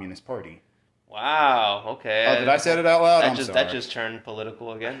local Communist Party. Wow. Okay. Oh, did I say it out loud? That just turned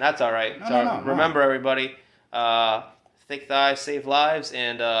political again. That's all right. No. Remember, everybody, thick thighs save lives,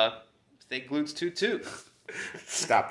 and thick glutes toot toot. Stop.